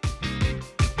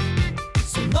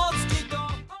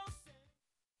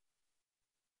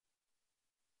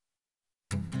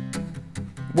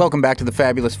 Welcome back to the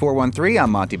Fabulous 413.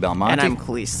 I'm Monty Belmonte. And I'm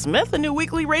Khalees Smith, a new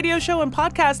weekly radio show and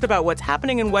podcast about what's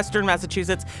happening in Western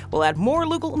Massachusetts. We'll add more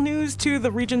local news to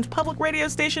the region's public radio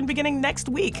station beginning next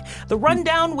week. The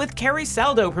Rundown with Carrie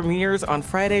Saldo premieres on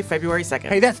Friday, February 2nd.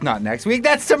 Hey, that's not next week.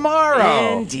 That's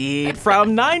tomorrow. Indeed.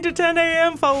 From 9 to 10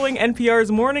 a.m. following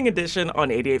NPR's morning edition on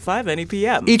 88.5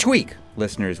 NEPM. Each week,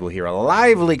 listeners will hear a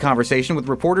lively conversation with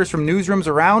reporters from newsrooms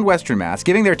around Western Mass,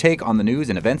 giving their take on the news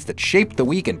and events that shaped the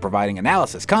week and providing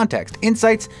analysis, context,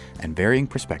 insights, and varying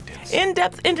perspectives.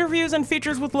 In-depth interviews and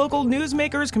features with local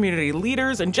newsmakers, community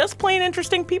leaders, and just plain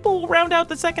interesting people will round out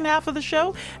the second half of the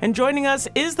show. And joining us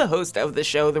is the host of the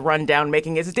show, The Rundown,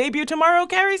 making its debut tomorrow,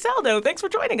 Carrie Saldo. Thanks for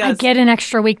joining us. I get an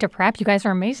extra week to prep. You guys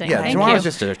are amazing. Yeah, Thank tomorrow's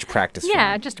you. just a practice.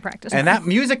 Yeah, run. just to practice. And that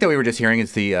music that we were just hearing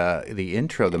is the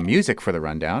intro, the music for the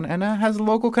Rundown, and has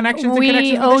local connections and we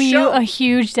connections to owe the you show. a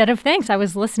huge debt of thanks. I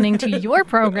was listening to your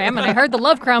program and I heard the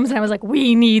Love Crumbs and I was like,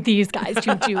 we need these guys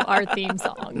to do our theme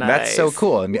song. That's so Nice.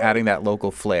 cool, and adding that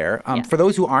local flair. Yeah. For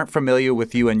those who aren't familiar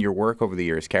with you and your work over the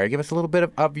years, Carrie, give us a little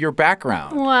bit of your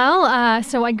background. Well,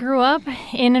 so I grew up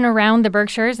in and around the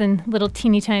Berkshires in a little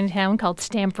teeny tiny town called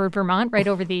Stamford, Vermont, right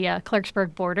over the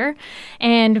Clarksburg border,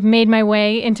 and made my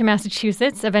way into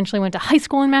Massachusetts. Eventually went to high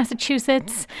school in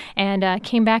Massachusetts and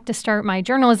came back to start my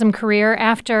journalism career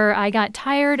after I got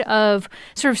tired of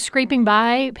sort of scraping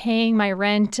by, paying my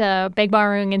rent, beg,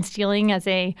 borrowing, and stealing as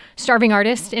a starving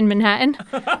artist in Manhattan.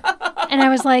 And I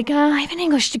was like, I have an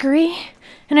English degree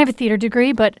and I have a theater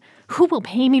degree, but who will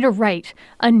pay me to write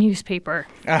a newspaper?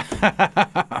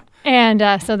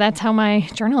 And so that's how my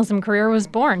journalism career was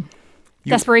born.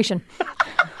 Desperation.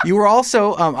 You were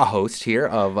also a host here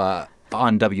of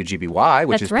on WGBY,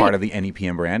 which That's is right. part of the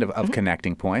NEPM brand of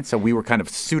Connecting Points. So we were kind of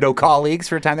pseudo-colleagues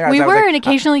for a time there. We I was were, like, and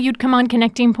occasionally you'd come on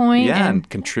Connecting Point. yeah, and and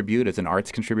contribute as an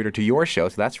arts contributor to your show,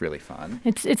 so that's really fun.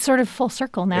 it's sort of full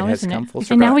circle now, It has isn't come it? full And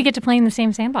circle. now we get to play in the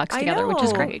same sandbox I together, which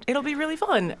is know. great. It'll be really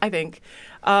fun, I think.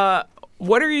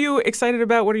 What are you excited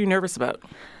about? What are you nervous about?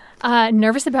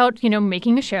 Nervous about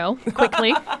making a show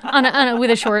quickly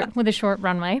with a short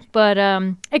runway, but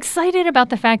excited about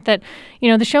the fact that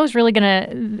the show is really gonna,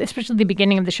 especially the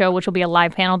beginning of the show, which will be a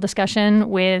live panel discussion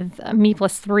with me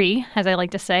plus 3, as I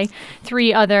like to say,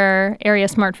 3 other area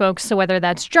smart folks. So whether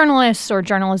that's journalists or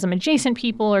journalism adjacent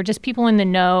people or just people in the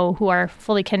know who are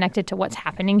fully connected to what's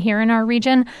happening here in our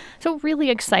region. So really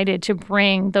excited to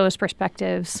bring those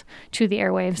perspectives to the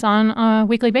airwaves on a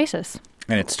weekly basis.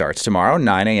 And it starts tomorrow,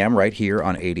 9 a.m. right here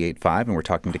on 88.5. And we're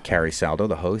talking to Carrie Saldo,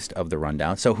 the host of The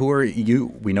Rundown. So who are you?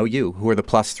 We know you. Who are the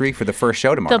plus 3 for the first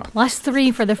show tomorrow? The plus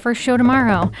 3 for the first show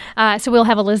tomorrow. So we'll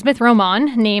have Elizabeth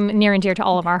Roman, name near and dear to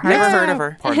all of our hearts. Never heard of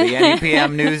her. Part of the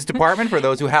NEPM News Department, for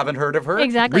those who haven't heard of her.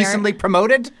 Exactly. Recently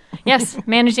promoted. Yes,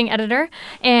 managing editor.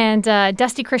 And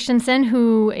Dusty Christensen,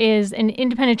 who is an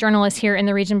independent journalist here in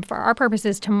the region. For our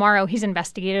purposes, tomorrow he's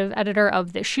investigative editor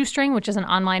of The Shoestring, which is an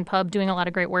online pub doing a lot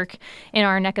of great work in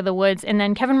our neck of the woods. And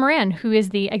then Kevin Moran, who is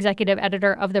the executive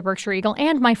editor of the Berkshire Eagle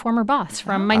and my former boss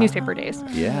from my newspaper days.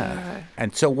 Yeah.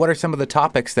 And so what are some of the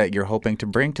topics that you're hoping to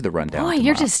bring to The Rundown Boy,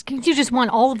 tomorrow? you just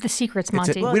want all of the secrets,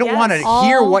 Monty. We don't want to All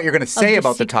hear what you're going to say of the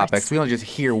about the secrets. topics. We want to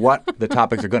just hear what the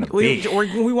topics are going to be.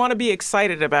 We want to be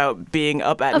excited about being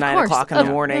up at Of 9 course, o'clock in the of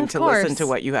morning to course. listen to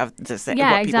what you have to say.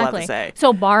 Yeah, what people exactly. have to say.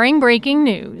 So, barring breaking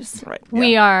news, Right.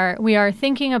 we are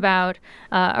thinking about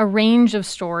a range of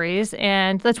stories,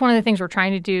 and that's one of the things we're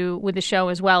trying to do with the show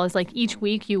as well. Is like each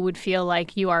week you would feel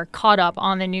like you are caught up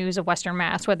on the news of Western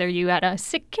Mass, whether you had a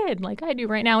sick kid like I do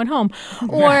right now at home,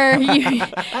 or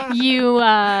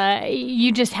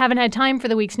you just haven't had time for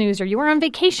the week's news, or you were on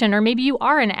vacation, or maybe you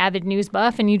are an avid news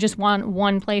buff and you just want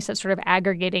one place that's sort of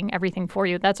aggregating everything for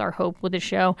you. That's our hope with the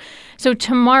show. So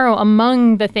tomorrow,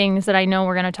 among the things that I know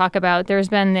we're going to talk about, there's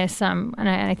been this, and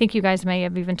I think you guys may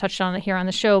have even touched on it here on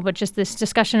the show, but just this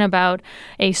discussion about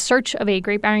a search of a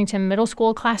Great Barrington Middle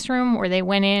School classroom where they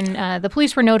went in. The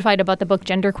police were notified about the book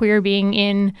Genderqueer being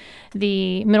in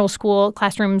the middle school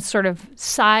classroom's sort of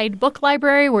side book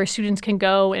library where students can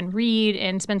go and read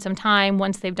and spend some time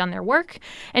once they've done their work.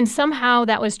 And somehow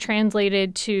that was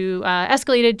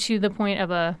escalated to the point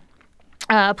of a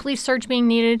police search being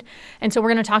needed. And so we're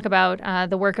going to talk about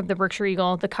the work of the Berkshire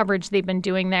Eagle, the coverage they've been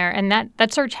doing there. And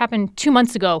that search happened 2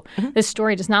 months ago. Mm-hmm. This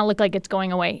story does not look like it's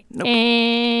going away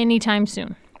anytime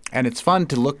soon. And it's fun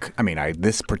to look,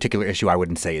 this particular issue I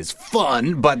wouldn't say is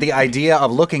fun, but the idea of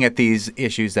looking at these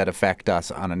issues that affect us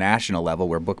on a national level,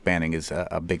 where book banning is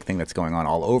a big thing that's going on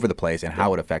all over the place, and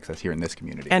how it affects us here in this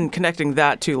community. And connecting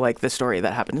that to like the story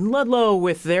that happened in Ludlow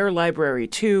with their library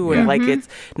too. And like it's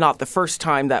not the first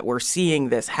time that we're seeing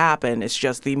this happen. It's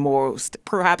just the most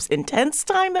perhaps intense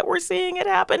time that we're seeing it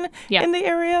happen in the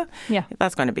area. Yeah.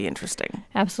 That's going to be interesting.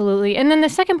 Absolutely. And then the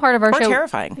second part of our show. Or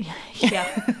terrifying.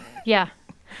 Yeah. Yeah.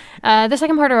 The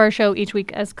second part of our show each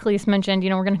week, as Khalees mentioned,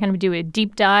 we're going to kind of do a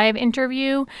deep dive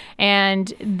interview.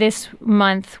 And this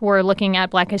month, we're looking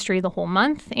at Black History the whole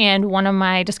month. And one of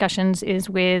my discussions is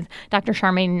with Dr.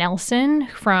 Charmaine Nelson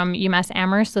from UMass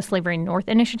Amherst, the Slavery North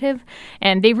Initiative.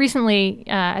 And they recently,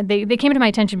 they came to my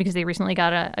attention because they recently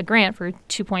got a grant for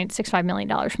 $2.65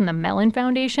 million from the Mellon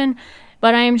Foundation.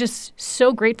 But I am just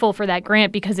so grateful for that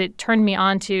grant because it turned me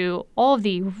on to all of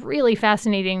the really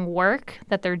fascinating work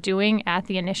that they're doing at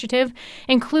the initiative,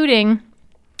 including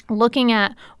looking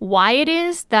at why it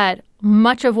is that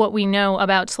much of what we know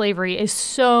about slavery is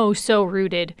so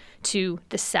rooted to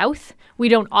the South. We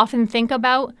don't often think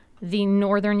about the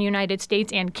northern United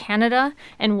States and Canada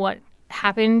and what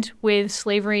happened with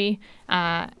slavery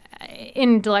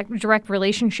in direct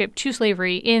relationship to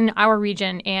slavery in our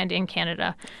region and in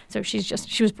Canada. So she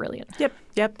was brilliant. Yep.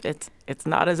 It's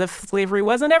not as if slavery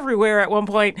wasn't everywhere at one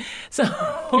point. So,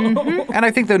 And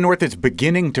I think the North is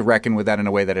beginning to reckon with that in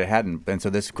a way that it hadn't. And so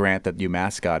this grant that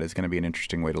UMass got is going to be an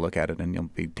interesting way to look at it. And you'll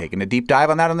be taking a deep dive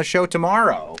on that on the show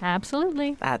tomorrow.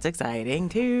 Absolutely. That's exciting,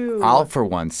 too. I'll, for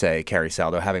one, say, Carrie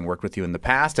Saldo, having worked with you in the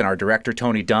past, and our director,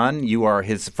 Tony Dunn, you are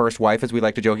his first wife, as we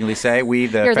like to jokingly say. We,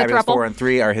 the Fabulous 4 and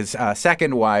 3, are his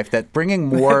second wife. That bringing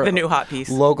more the new hot piece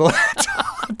local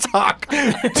talk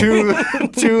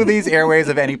to these airwaves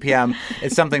of NEPM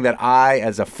is something that I,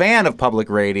 as a fan of public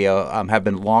radio, have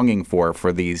been longing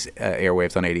for these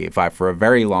airwaves on 88.5 for a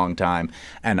very long time.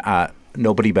 And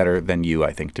nobody better than you,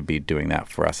 I think, to be doing that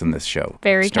for us in this show.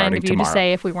 Very kind of you tomorrow. to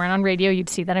say. If we weren't on radio, you'd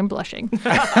see that I'm blushing.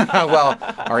 Well,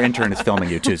 our intern is filming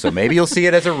you too, so maybe you'll see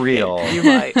it as a reel.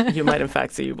 You might in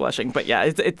fact see you blushing. But yeah,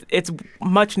 it's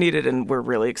much needed, and we're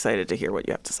really excited to hear what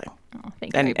you have to say. Oh,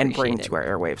 thank you. And bring to our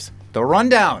airwaves. The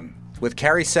Rundown with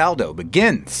Carrie Saldo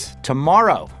begins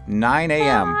tomorrow, 9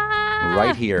 a.m.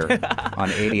 right here on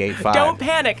 88.5. Don't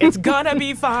panic. It's gonna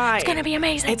be fine. It's gonna be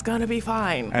amazing. It's gonna be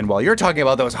fine. And while you're talking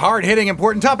about those hard-hitting,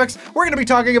 important topics, we're going to be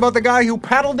talking about the guy who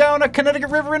paddled down a Connecticut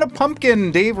river in a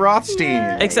pumpkin, Dave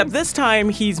Rothstein. Except this time,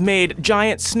 he's made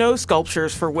giant snow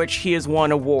sculptures for which he has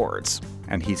won awards.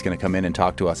 And he's going to come in and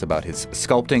talk to us about his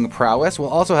sculpting prowess. We'll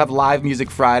also have Live Music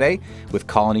Friday with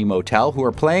Colony Motel, who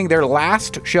are playing their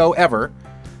last show ever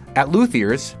at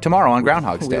Luthier's tomorrow on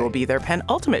Groundhog's Day. We will be their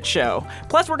penultimate show.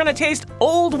 Plus, we're going to taste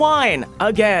old wine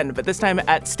again, but this time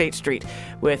at State Street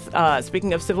with,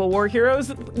 speaking of Civil War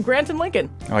heroes, Grant and Lincoln.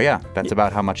 Oh, yeah. That's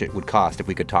about how much it would cost if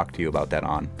we could talk to you about that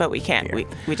on. But we can't.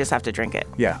 We just have to drink it.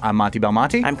 Yeah, I'm Monty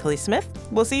Belmonte. I'm Khalees Smith.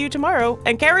 We'll see you tomorrow.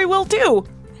 And Carrie will too.